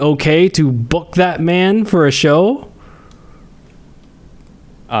morally okay to book that man for a show?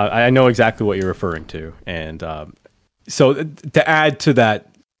 I know exactly what you're referring to. And so to add to that,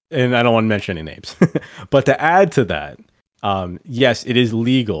 and I don't want to mention any names, but to add to that, yes, it is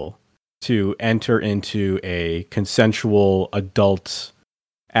legal to enter into a consensual adult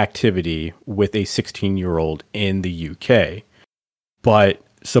activity with a 16-year-old in the UK. But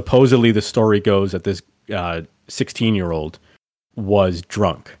supposedly the story goes that this 16-year-old was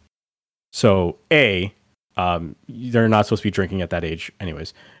drunk. So they're not supposed to be drinking at that age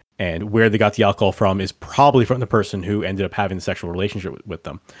anyways. And where they got the alcohol from is probably from the person who ended up having the sexual relationship with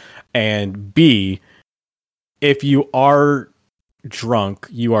them. And B, if you are drunk,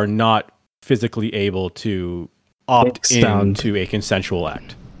 you are not physically able to opt into a consensual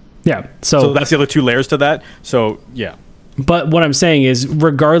act. Yeah. So that's the other two layers to that. So, yeah. But what I'm saying is,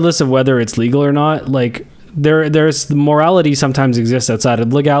 regardless of whether it's legal or not, like, there's morality sometimes exists outside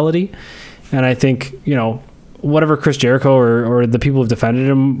of legality. And I think, whatever Chris Jericho or the people who've defended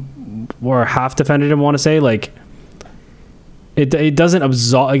him or half defended him want to say, like, it doesn't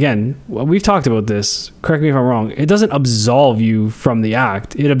absolve. Again, we've talked about this. Correct me if I'm wrong. It doesn't absolve you from the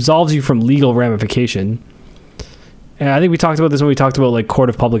act. It absolves you from legal ramification. And I think we talked about this when we talked about like court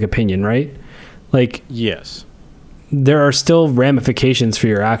of public opinion, right? Like, yes, there are still ramifications for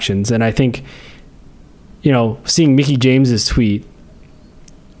your actions. And I think, you know, seeing Mickie James's tweet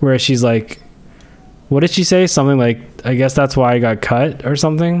where she's like, what did she say? Something like, I guess that's why I got cut or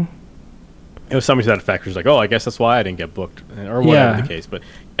something. It was something to that effect. She was like, oh, I guess that's why I didn't get booked, or whatever the case. But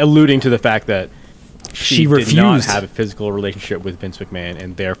alluding to the fact that she refused. did not have a physical relationship with Vince McMahon,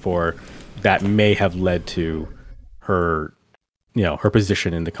 and therefore that may have led to her, you know, her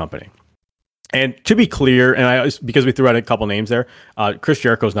position in the company. And to be clear, and because we threw out a couple names there, Chris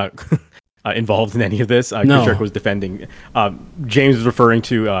Jericho's not involved in any of this. Chris Jericho was defending. James was referring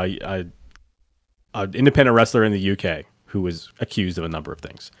to an independent wrestler in the UK who was accused of a number of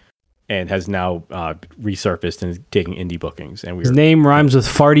things, and has now resurfaced and is taking indie bookings. And his name rhymes with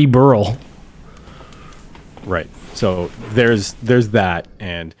Farty Burl. Right. So there's that,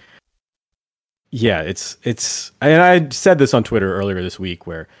 and yeah, it's. And I said this on Twitter earlier this week,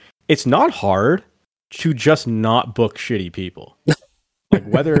 where it's not hard to just not book shitty people. Like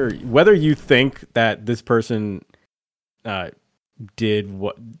whether you think that this person did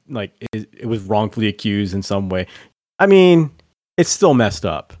what, like it was wrongfully accused in some way. I mean, it's still messed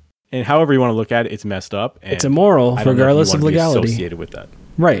up. And however you want to look at it, it's messed up. And it's immoral, regardless of legality. Associated with that,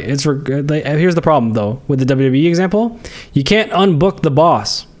 right? Here's the problem, though, with the WWE example: you can't unbook the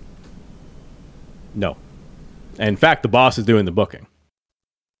boss. No, and in fact, the boss is doing the booking.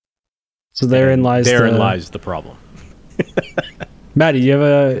 So therein lies the problem. Maddie, do you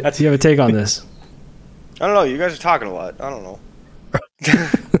have a take on this? I don't know. You guys are talking a lot. I don't know.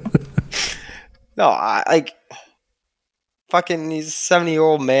 No, I like. Fucking, he's a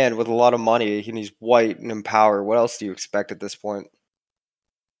 70-year-old man with a lot of money, and he's white and in power. What else do you expect at this point?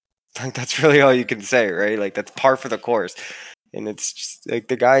 Like, that's really all you can say, right? Like, that's par for the course. And it's just, like,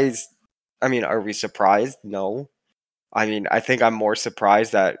 the guy's... I mean, are we surprised? No. I mean, I think I'm more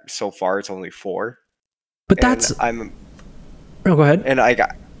surprised that so far it's only 4. But that's... Oh, go ahead. And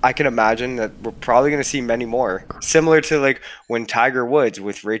I can imagine that we're probably going to see many more. Similar to like when Tiger Woods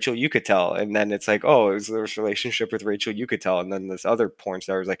with Rachel Yucatel, and then it's like, oh, it was this relationship with Rachel Yucatel, and then this other porn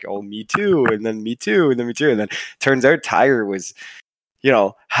star was like, oh, me too, and then me too, and then me too, and then turns out Tiger was, you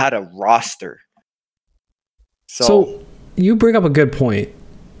know, had a roster. So you bring up a good point.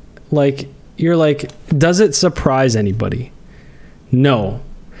 Like, you're like, does it surprise anybody? No.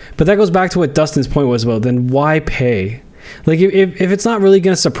 But that goes back to what Dustin's point was about, then why pay? Like, if it's not really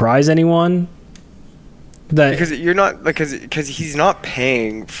going to surprise anyone, that because you're not, because he's not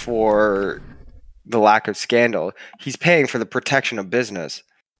paying for the lack of scandal, he's paying for the protection of business.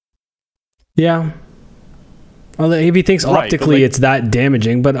 Yeah. Well, if he thinks optically it's that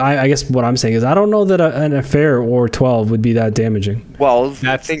damaging, but I guess what I'm saying is I don't know that an affair or 12 would be that damaging. Well,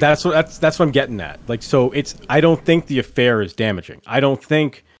 that's what I'm getting at. Like, so I don't think the affair is damaging. I don't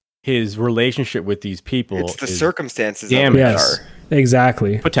think his relationship with these people, it's the circumstances damaged. Yes,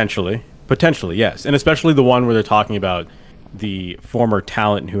 exactly. Potentially, yes. And especially the one where they're talking about the former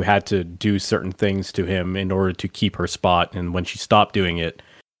talent who had to do certain things to him in order to keep her spot. And when she stopped doing it,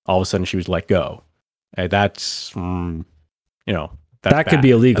 all of a sudden she was let go. And that's, that could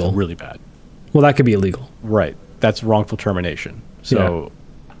be illegal. That's really bad. Well, that could be illegal. Right. That's wrongful termination. So,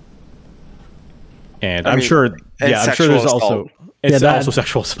 and I'm sure there's also... It's also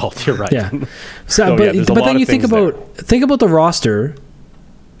sexual assault. You're right. Yeah. But then you think about the roster,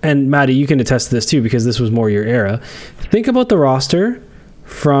 and Maddie, you can attest to this too because this was more your era. Think about the roster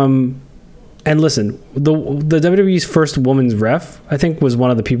and listen, the WWE's first woman's ref, I think, was one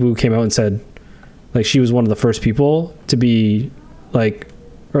of the people who came out and said, like, she was one of the first people to be like,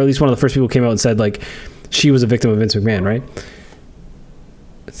 or at least one of the first people who came out and said like she was a victim of Vince McMahon, right?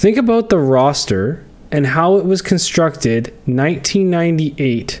 Think about the roster and how it was constructed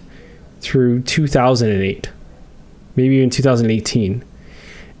 1998 through 2008, maybe even 2018,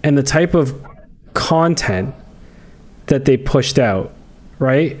 and the type of content that they pushed out,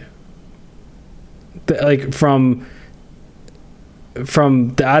 right? Like from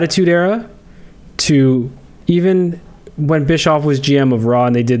the Attitude Era to even when Bischoff was GM of Raw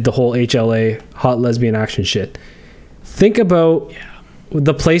and they did the whole HLA, hot lesbian action shit. Think about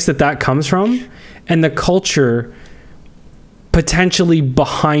the place that comes from and the culture potentially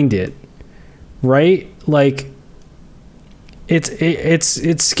behind it, right? Like,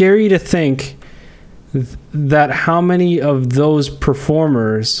 it's scary to think that how many of those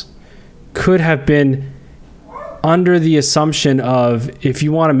performers could have been under the assumption of, if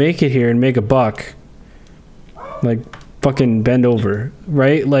you want to make it here and make a buck, like, fucking bend over,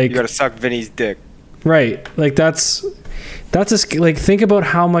 right? Like You gotta suck Vinny's dick. right, like that's like think about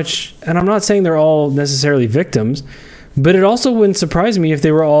how much. And I'm not saying they're all necessarily victims, but it also wouldn't surprise me if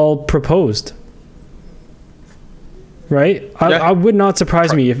they were all proposed. Right, Yeah. I would not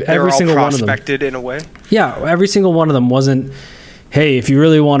surprise me if They were every all single one of them. prospected in a way. Yeah, every single one of them wasn't. Hey, if you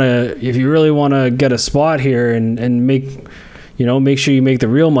really want to get a spot here and make, make sure you make the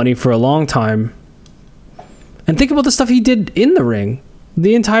real money for a long time. And think about the stuff he did in the ring.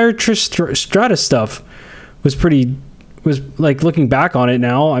 The entire Trish Stratus stuff was like, looking back on it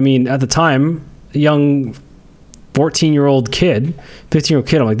now. I mean, at the time, a young 15-year-old kid,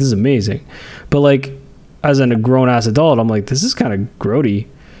 I'm like, this is amazing. But like, as a grown ass adult, I'm like, this is kind of grody.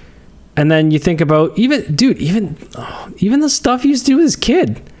 And then you think about even the stuff he used to do with his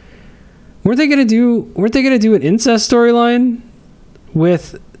kid. Weren't they gonna do an incest storyline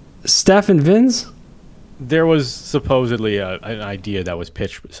with Steph and Vince? There was supposedly an idea that was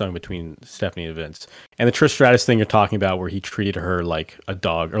pitched something between Stephanie and Vince, and the Trish Stratus thing you're talking about, where he treated her like a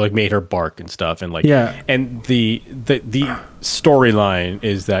dog or like made her bark and stuff, and like and the storyline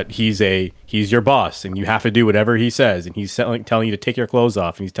is that he's your boss and you have to do whatever he says, and he's telling you to take your clothes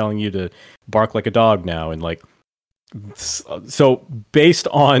off, and he's telling you to bark like a dog now, and like so based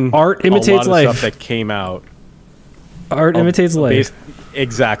on art imitates life stuff that came out. Art imitates life.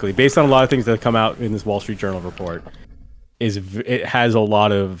 Exactly. Based on a lot of things that come out in this Wall Street Journal report, it has a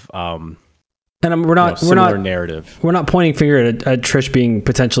lot of we're not narrative. We're not pointing finger at Trish being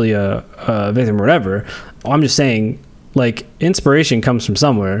potentially a victim or whatever. I'm just saying, like, inspiration comes from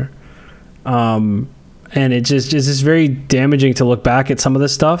somewhere, and it's just very damaging to look back at some of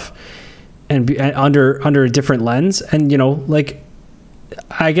this stuff and under a different lens. And like,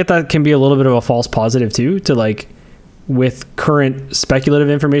 I get that can be a little bit of a false positive too, to like, with current speculative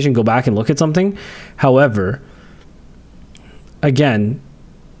information, go back and look at something. However, again,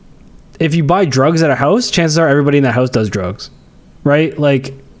 if you buy drugs at a house, chances are everybody in that house does drugs, right?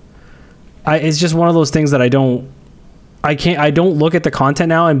 Like, it's just one of those things that I don't look at the content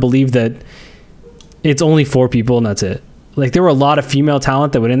now and believe that it's only 4 people and that's it. Like, there were a lot of female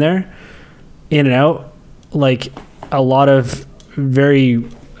talent that went in there, in and out, like a lot of very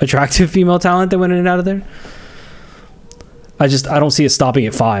attractive female talent that went in and out of there. I don't see it stopping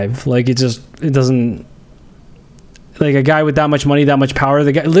at 5. Like, it doesn't, like, a guy with that much money, that much power,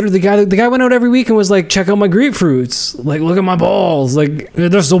 the guy went out every week and was like, check out my grapefruits, like, look at my balls, like,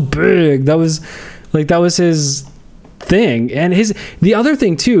 they're so big. That was his thing. And the other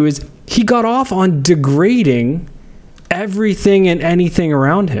thing too is he got off on degrading everything and anything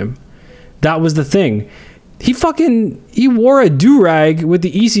around him. That was the thing. He wore a do-rag with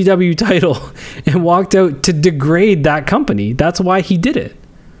the ECW title and walked out to degrade that company. That's why he did it.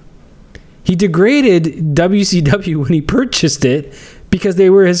 He degraded WCW when he purchased it because they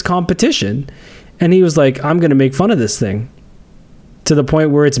were his competition. And he was like, I'm going to make fun of this thing to the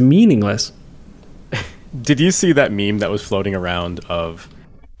point where it's meaningless. Did you see that meme that was floating around of,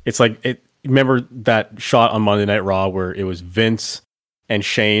 it's like, remember that shot on Monday Night Raw where it was Vince and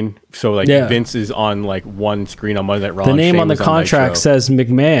Shane? So like, Vince is on like one screen on Monday Night Raw. The name on the contract says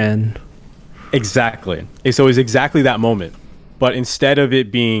McMahon. Exactly. So it was exactly that moment. But instead of it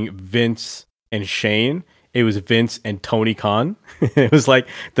being Vince and Shane, it was Vince and Tony Khan. It was like,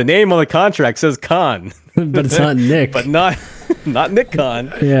 the name on the contract says Khan. But it's not Nick. But not Nick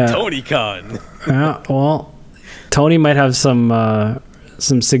Khan. Yeah. Tony Khan. Well, Tony might have some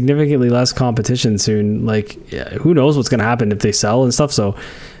significantly less competition soon. Like, who knows what's going to happen if they sell and stuff. So,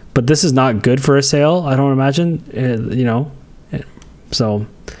 but this is not good for a sale, I don't imagine. So,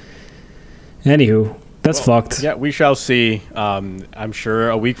 anywho, that's fucked. Yeah, we shall see. I'm sure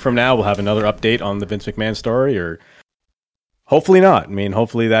a week from now we'll have another update on the Vince McMahon story, or hopefully not. I mean,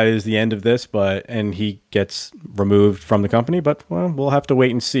 hopefully that is the end of this, and he gets removed from the company. But well, we'll have to wait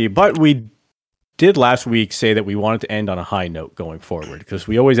and see. But we did last week say that we wanted to end on a high note going forward, because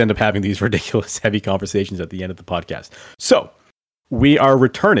we always end up having these ridiculous heavy conversations at the end of the podcast. So we are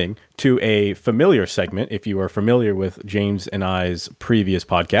returning to a familiar segment. If you are familiar with James and I's previous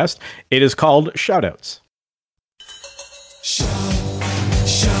podcast, it is called Shoutouts. Shout,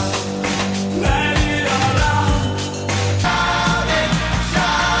 let it all out. Shout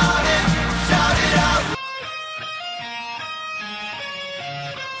it out.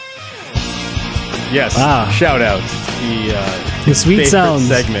 Yes, Shoutouts. The sweet sounds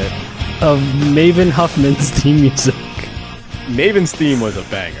segment of Maven Huffman's theme music. Maven's theme was a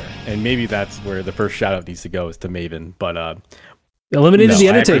banger, and maybe that's where the first shout out needs to go, is to Maven. But eliminated The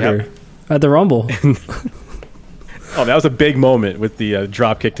Undertaker at the Rumble. Oh, that was a big moment with the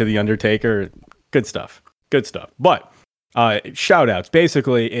drop kick to The Undertaker. Good stuff. But Shout outs.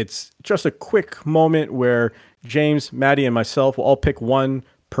 Basically, it's just a quick moment where James, Maddie, and myself will all pick one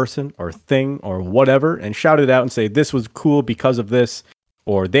person or thing or whatever and shout it out and say, this was cool because of this,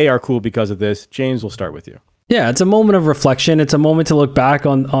 or they are cool because of this. James, we'll start with you. Yeah, it's a moment of reflection. It's a moment to look back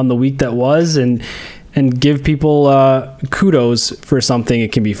on the week that was and give people kudos for something.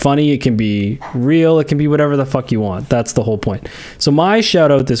 It can be funny, it can be real, it can be whatever the fuck you want. That's the whole point. So my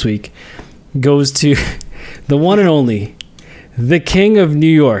shout out this week goes to the one and only, the King of New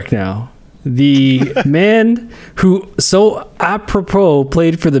York now. The man who so apropos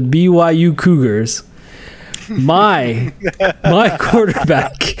played for the BYU Cougars. My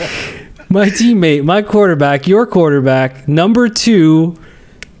quarterback, my teammate, my quarterback, your quarterback, number 2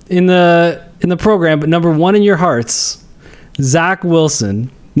 in the program, but number 1 in your hearts, Zach Wilson.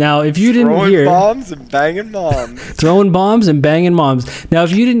 Now, if you didn't hear... Throwing bombs and banging moms. Throwing bombs and banging moms. Now,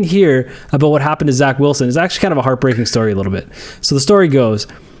 if you didn't hear about what happened to Zach Wilson, it's actually kind of a heartbreaking story a little bit. So the story goes,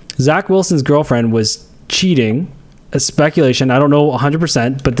 Zach Wilson's girlfriend was cheating. A speculation, I don't know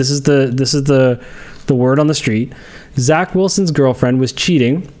 100%, but this is the word on the street. Zach Wilson's girlfriend was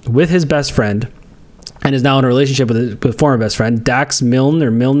cheating with his best friend and is now in a relationship with his former best friend, Dax Milne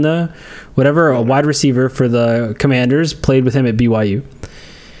or Milne, whatever, a wide receiver for the Commanders, played with him at BYU.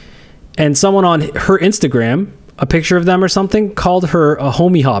 And someone on her Instagram, a picture of them or something, called her a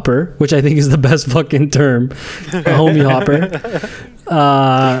homie hopper, which I think is the best fucking term, a homie hopper.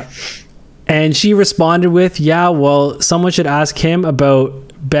 And she responded with, yeah, well, someone should ask him about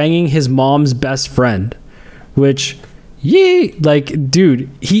banging his mom's best friend, which, dude,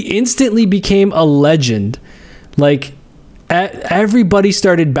 he instantly became a legend. Like, everybody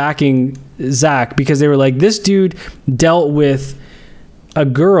started backing Zach because they were like, this dude dealt with a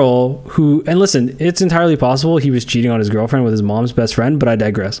girl who, and listen, it's entirely possible he was cheating on his girlfriend with his mom's best friend, but I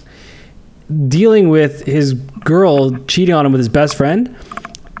digress. Dealing with his girl cheating on him with his best friend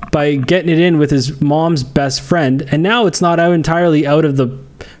by getting it in with his mom's best friend, and now it's not entirely out of the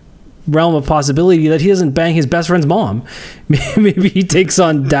realm of possibility that he doesn't bang his best friend's mom. Maybe he takes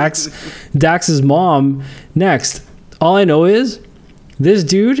on Dax's mom next. All I know is this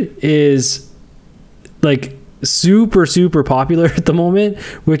dude is like super popular at the moment,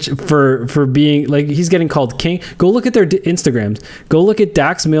 which for being like, he's getting called king. Go look at their Instagrams. Go look at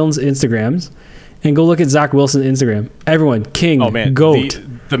Dax Milne's Instagrams and go look at Zach Wilson's Instagram. Everyone, king, goat.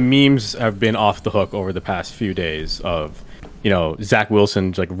 The memes have been off the hook over the past few days of, Zach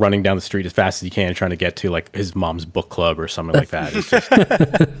Wilson like running down the street as fast as he can, trying to get to like his mom's book club or something like that. It's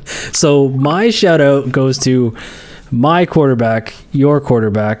just... So my shout out goes to my quarterback, your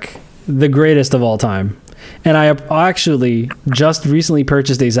quarterback, the greatest of all time. And I actually just recently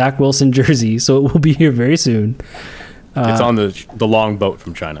purchased a Zach Wilson jersey, so it will be here very soon. It's on the long boat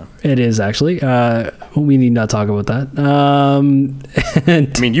from China. It is actually. We need not talk about that. I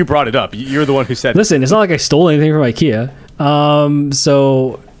mean, you brought it up. You're the one who said. Listen, it's not like I stole anything from IKEA.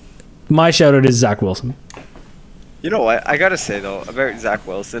 So my shout out is Zach Wilson. You know what? I gotta say though about Zach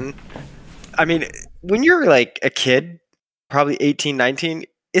Wilson. I mean, when you're like a kid, probably 18, 19,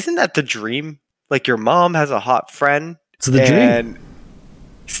 isn't that the dream? Like your mom has a hot friend. It's the dream. And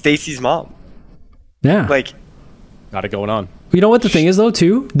Stacy's mom. Yeah. Like. Got it going on. You know what the thing is though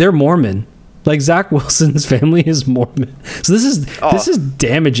too? They're Mormon. Like Zach Wilson's family is Mormon. So this is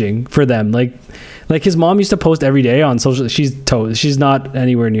damaging for them. Like his mom used to post every day on social. She's not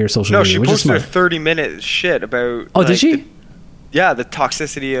anywhere near social media. No, she posted a 30-minute shit about. Oh, did she? The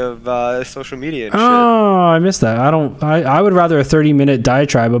toxicity of social media and shit. Oh, I missed that. I would rather a 30-minute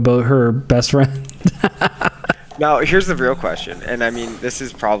diatribe about her best friend. Now, here's the real question. And I mean, this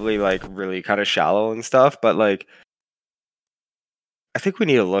is probably like really kind of shallow and stuff, but like, I think we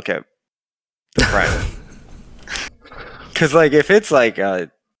need to look at the friend. Because like, if it's like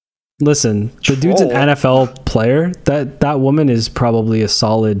listen, the dude's an NFL player. That woman is probably a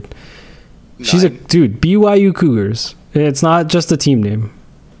solid. 9. She's a dude. BYU Cougars. It's not just a team name.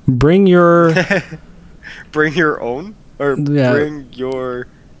 Bring your bring your own or bring your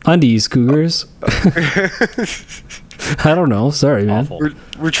undies, Cougars. I don't know. Sorry, man.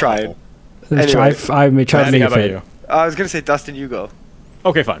 We're trying. Anyway, I may try to make it fit. I was gonna say, Dustin, you go.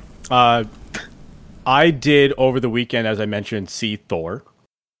 Okay, fine. I did over the weekend, as I mentioned, see Thor,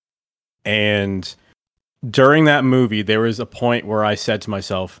 and during that movie, there was a point where I said to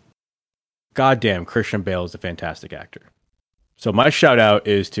myself, God damn, Christian Bale is a fantastic actor. So my shout out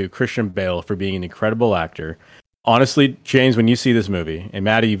is to Christian Bale for being an incredible actor. Honestly, James, when you see this movie, and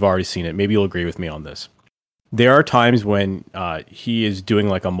Maddie, you've already seen it, maybe you'll agree with me on this. There are times when he is doing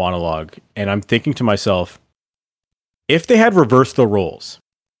like a monologue, and I'm thinking to myself, if they had reversed the roles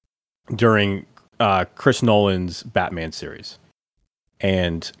during Chris Nolan's Batman series,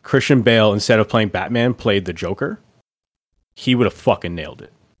 and Christian Bale, instead of playing Batman, played the Joker, he would have fucking nailed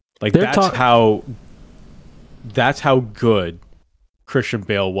it. Like that's how good Christian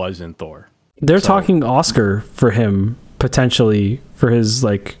Bale was in Thor. They're talking Oscar for him potentially for his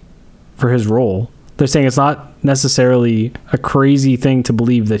role. They're saying it's not necessarily a crazy thing to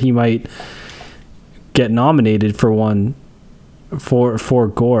believe that he might get nominated for one for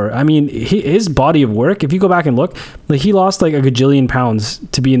Gore. I mean, his body of work, if you go back and look, like he lost like a gajillion pounds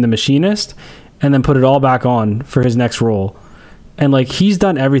to be in The Machinist and then put it all back on for his next role. And like he's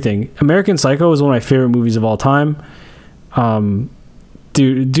done everything. American Psycho is one of my favorite movies of all time.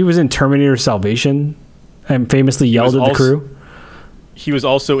 Dude was in Terminator Salvation and famously yelled at the crew. He was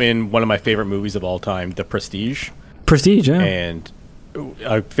also in one of my favorite movies of all time, The Prestige. Prestige, yeah. And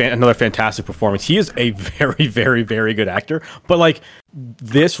another fantastic performance. He is a very, very, very good actor. But like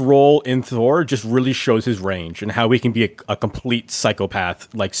this role in Thor just really shows his range and how he can be a complete psychopath,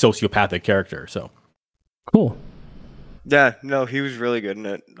 like sociopathic character. So cool. Yeah, no, he was really good in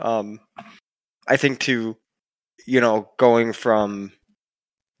it. I think too, going from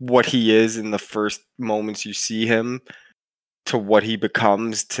what he is in the first moments you see him to what he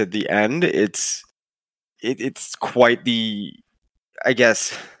becomes to the end, it's quite the, I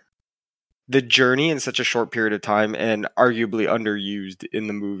guess, the journey in such a short period of time, and arguably underused in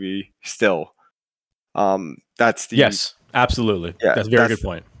the movie still. Yes, absolutely. Yeah, that's a very good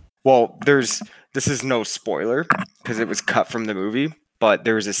point. Well, this is no spoiler because it was cut from the movie, but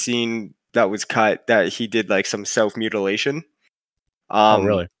there was a scene that was cut that he did like some self-mutilation. Oh,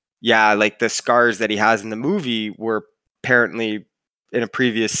 really? Yeah, like the scars that he has in the movie were apparently in a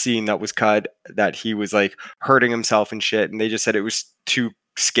previous scene that was cut, that he was like hurting himself and shit, and they just said it was too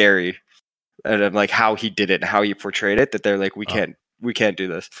scary, and like how he did it and how he portrayed it, that they're like, we can't do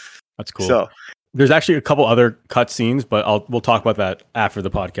this. That's cool. So there's actually a couple other cut scenes, but we'll talk about that after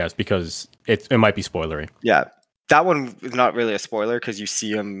the podcast because it might be spoilery. Yeah. That one is not really a spoiler because you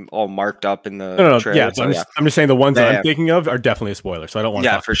see him all marked up in the trailer. Yeah, so I'm just saying the ones that I'm thinking of are definitely a spoiler, so I don't want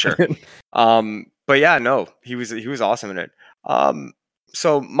to. Yeah, for sure. But yeah, no, he was awesome in it.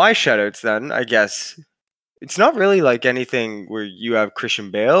 So my shoutouts then, I guess, it's not really like anything where you have Christian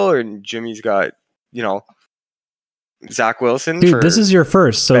Bale and Jimmy's got Zach Wilson. Dude, this is your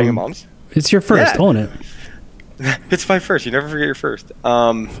first, so Banging Moms. It's your first, own it. It's my first. You never forget your first.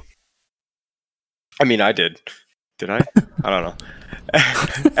 I mean, I did. Did I? I don't know.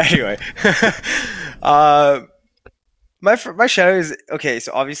 Anyway, my shout is okay.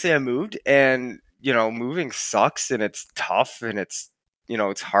 So obviously I moved, and moving sucks, and it's tough, and it's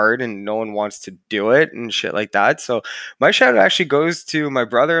it's hard, and no one wants to do it and shit like that. So my shout actually goes to my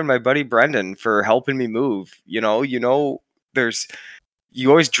brother and my buddy Brendan for helping me move. You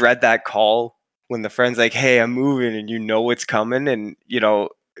always dread that call when the friend's like, "Hey, I'm moving," and it's coming, and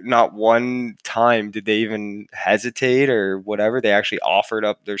not one time did they even hesitate or whatever. They actually offered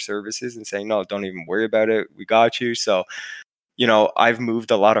up their services and saying, no, don't even worry about it. We got you. So, I've moved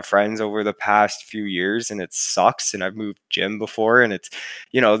a lot of friends over the past few years, and it sucks. And I've moved gym before, and it's,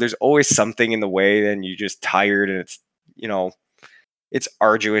 there's always something in the way, and you're just tired, and it's, it's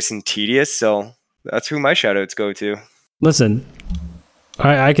arduous and tedious. So that's who my shout outs go to. Listen,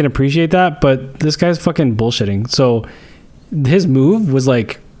 I can appreciate that, but this guy's fucking bullshitting. So his move was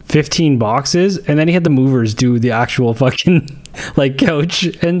like 15 boxes, and then he had the movers do the actual fucking like couch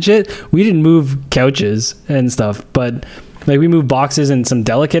and shit. We didn't move couches and stuff, but like we moved boxes and some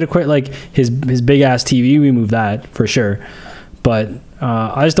delicate equipment, like his big ass TV. We moved that for sure, but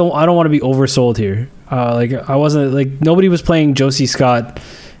I don't want to be oversold here. Like I wasn't, like nobody was playing Josie Scott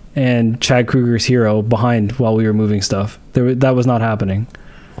and Chad Kruger's Hero behind while we were moving stuff. That was not happening.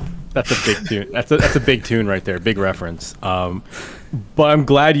 That's a big tune. That's a big tune right there. Big reference. But I'm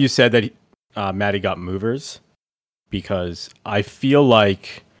glad you said that Maddie got movers, because I feel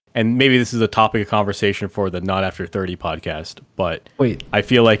like, and maybe this is a topic of conversation for the Not After 30 podcast, but I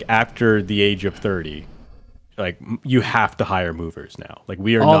feel like after the age of 30, like you have to hire movers now. Like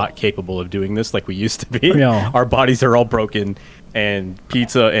we are not capable of doing this like we used to be. No. Our bodies are all broken, and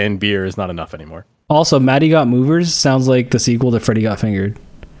pizza and beer is not enough anymore. Also, Maddie Got Movers sounds like the sequel to Freddy Got Fingered.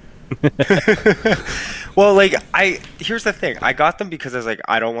 Well, like here's the thing. I got them because I was like,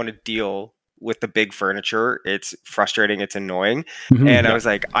 I don't want to deal with the big furniture. It's frustrating. It's annoying. Mm-hmm. And I was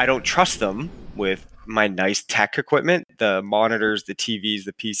like, I don't trust them with my nice tech equipment, the monitors, the TVs,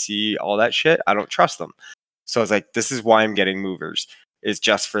 the PC, all that shit. I don't trust them. So I was like, this is why I'm getting movers, is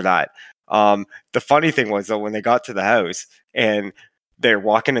just for that. The funny thing was though, when they got to the house and they're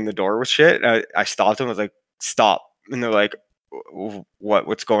walking in the door with shit, I stopped them. I was like, stop. And they're like,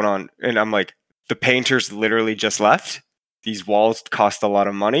 what's going on? And I'm like, the painters literally just left. These walls cost a lot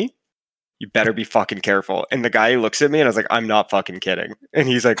of money. You better be fucking careful. And the guy looks at me and I was like, I'm not fucking kidding. And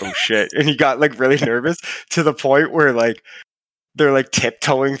he's like, oh shit. And he got like really nervous to the point where like they're like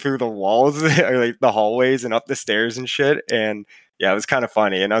tiptoeing through the walls or like the hallways and up the stairs and shit. And yeah, it was kind of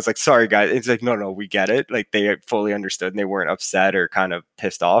funny. And I was like, sorry guys. It's like, no, we get it. Like they fully understood and they weren't upset or kind of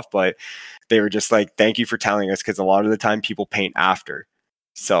pissed off, but they were just like, thank you for telling us. Because a lot of the time people paint after.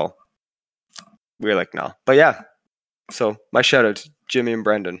 So we were like, no. But yeah. So my shout out to Jimmy and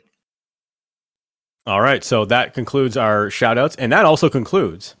Brendan. All right, so that concludes our shout outs, and that also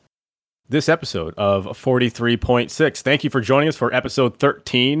concludes this episode of 43.6. Thank you for joining us for episode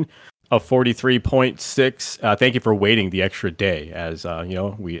 13 of 43.6. Thank you for waiting the extra day. As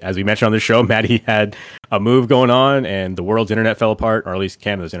we mentioned on the show, Maddie had a move going on, and the world's internet fell apart, or at least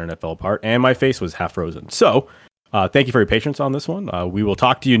Canada's internet fell apart, and my face was half frozen. So, thank you for your patience on this one. We will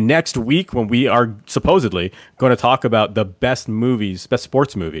talk to you next week when we are supposedly going to talk about the best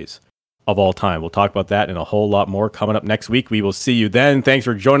sports movies of all time. We'll talk about that and a whole lot more coming up next week. We will see you then. Thanks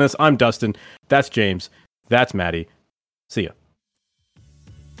for joining us. I'm Dustin. That's James. That's Maddie. See ya.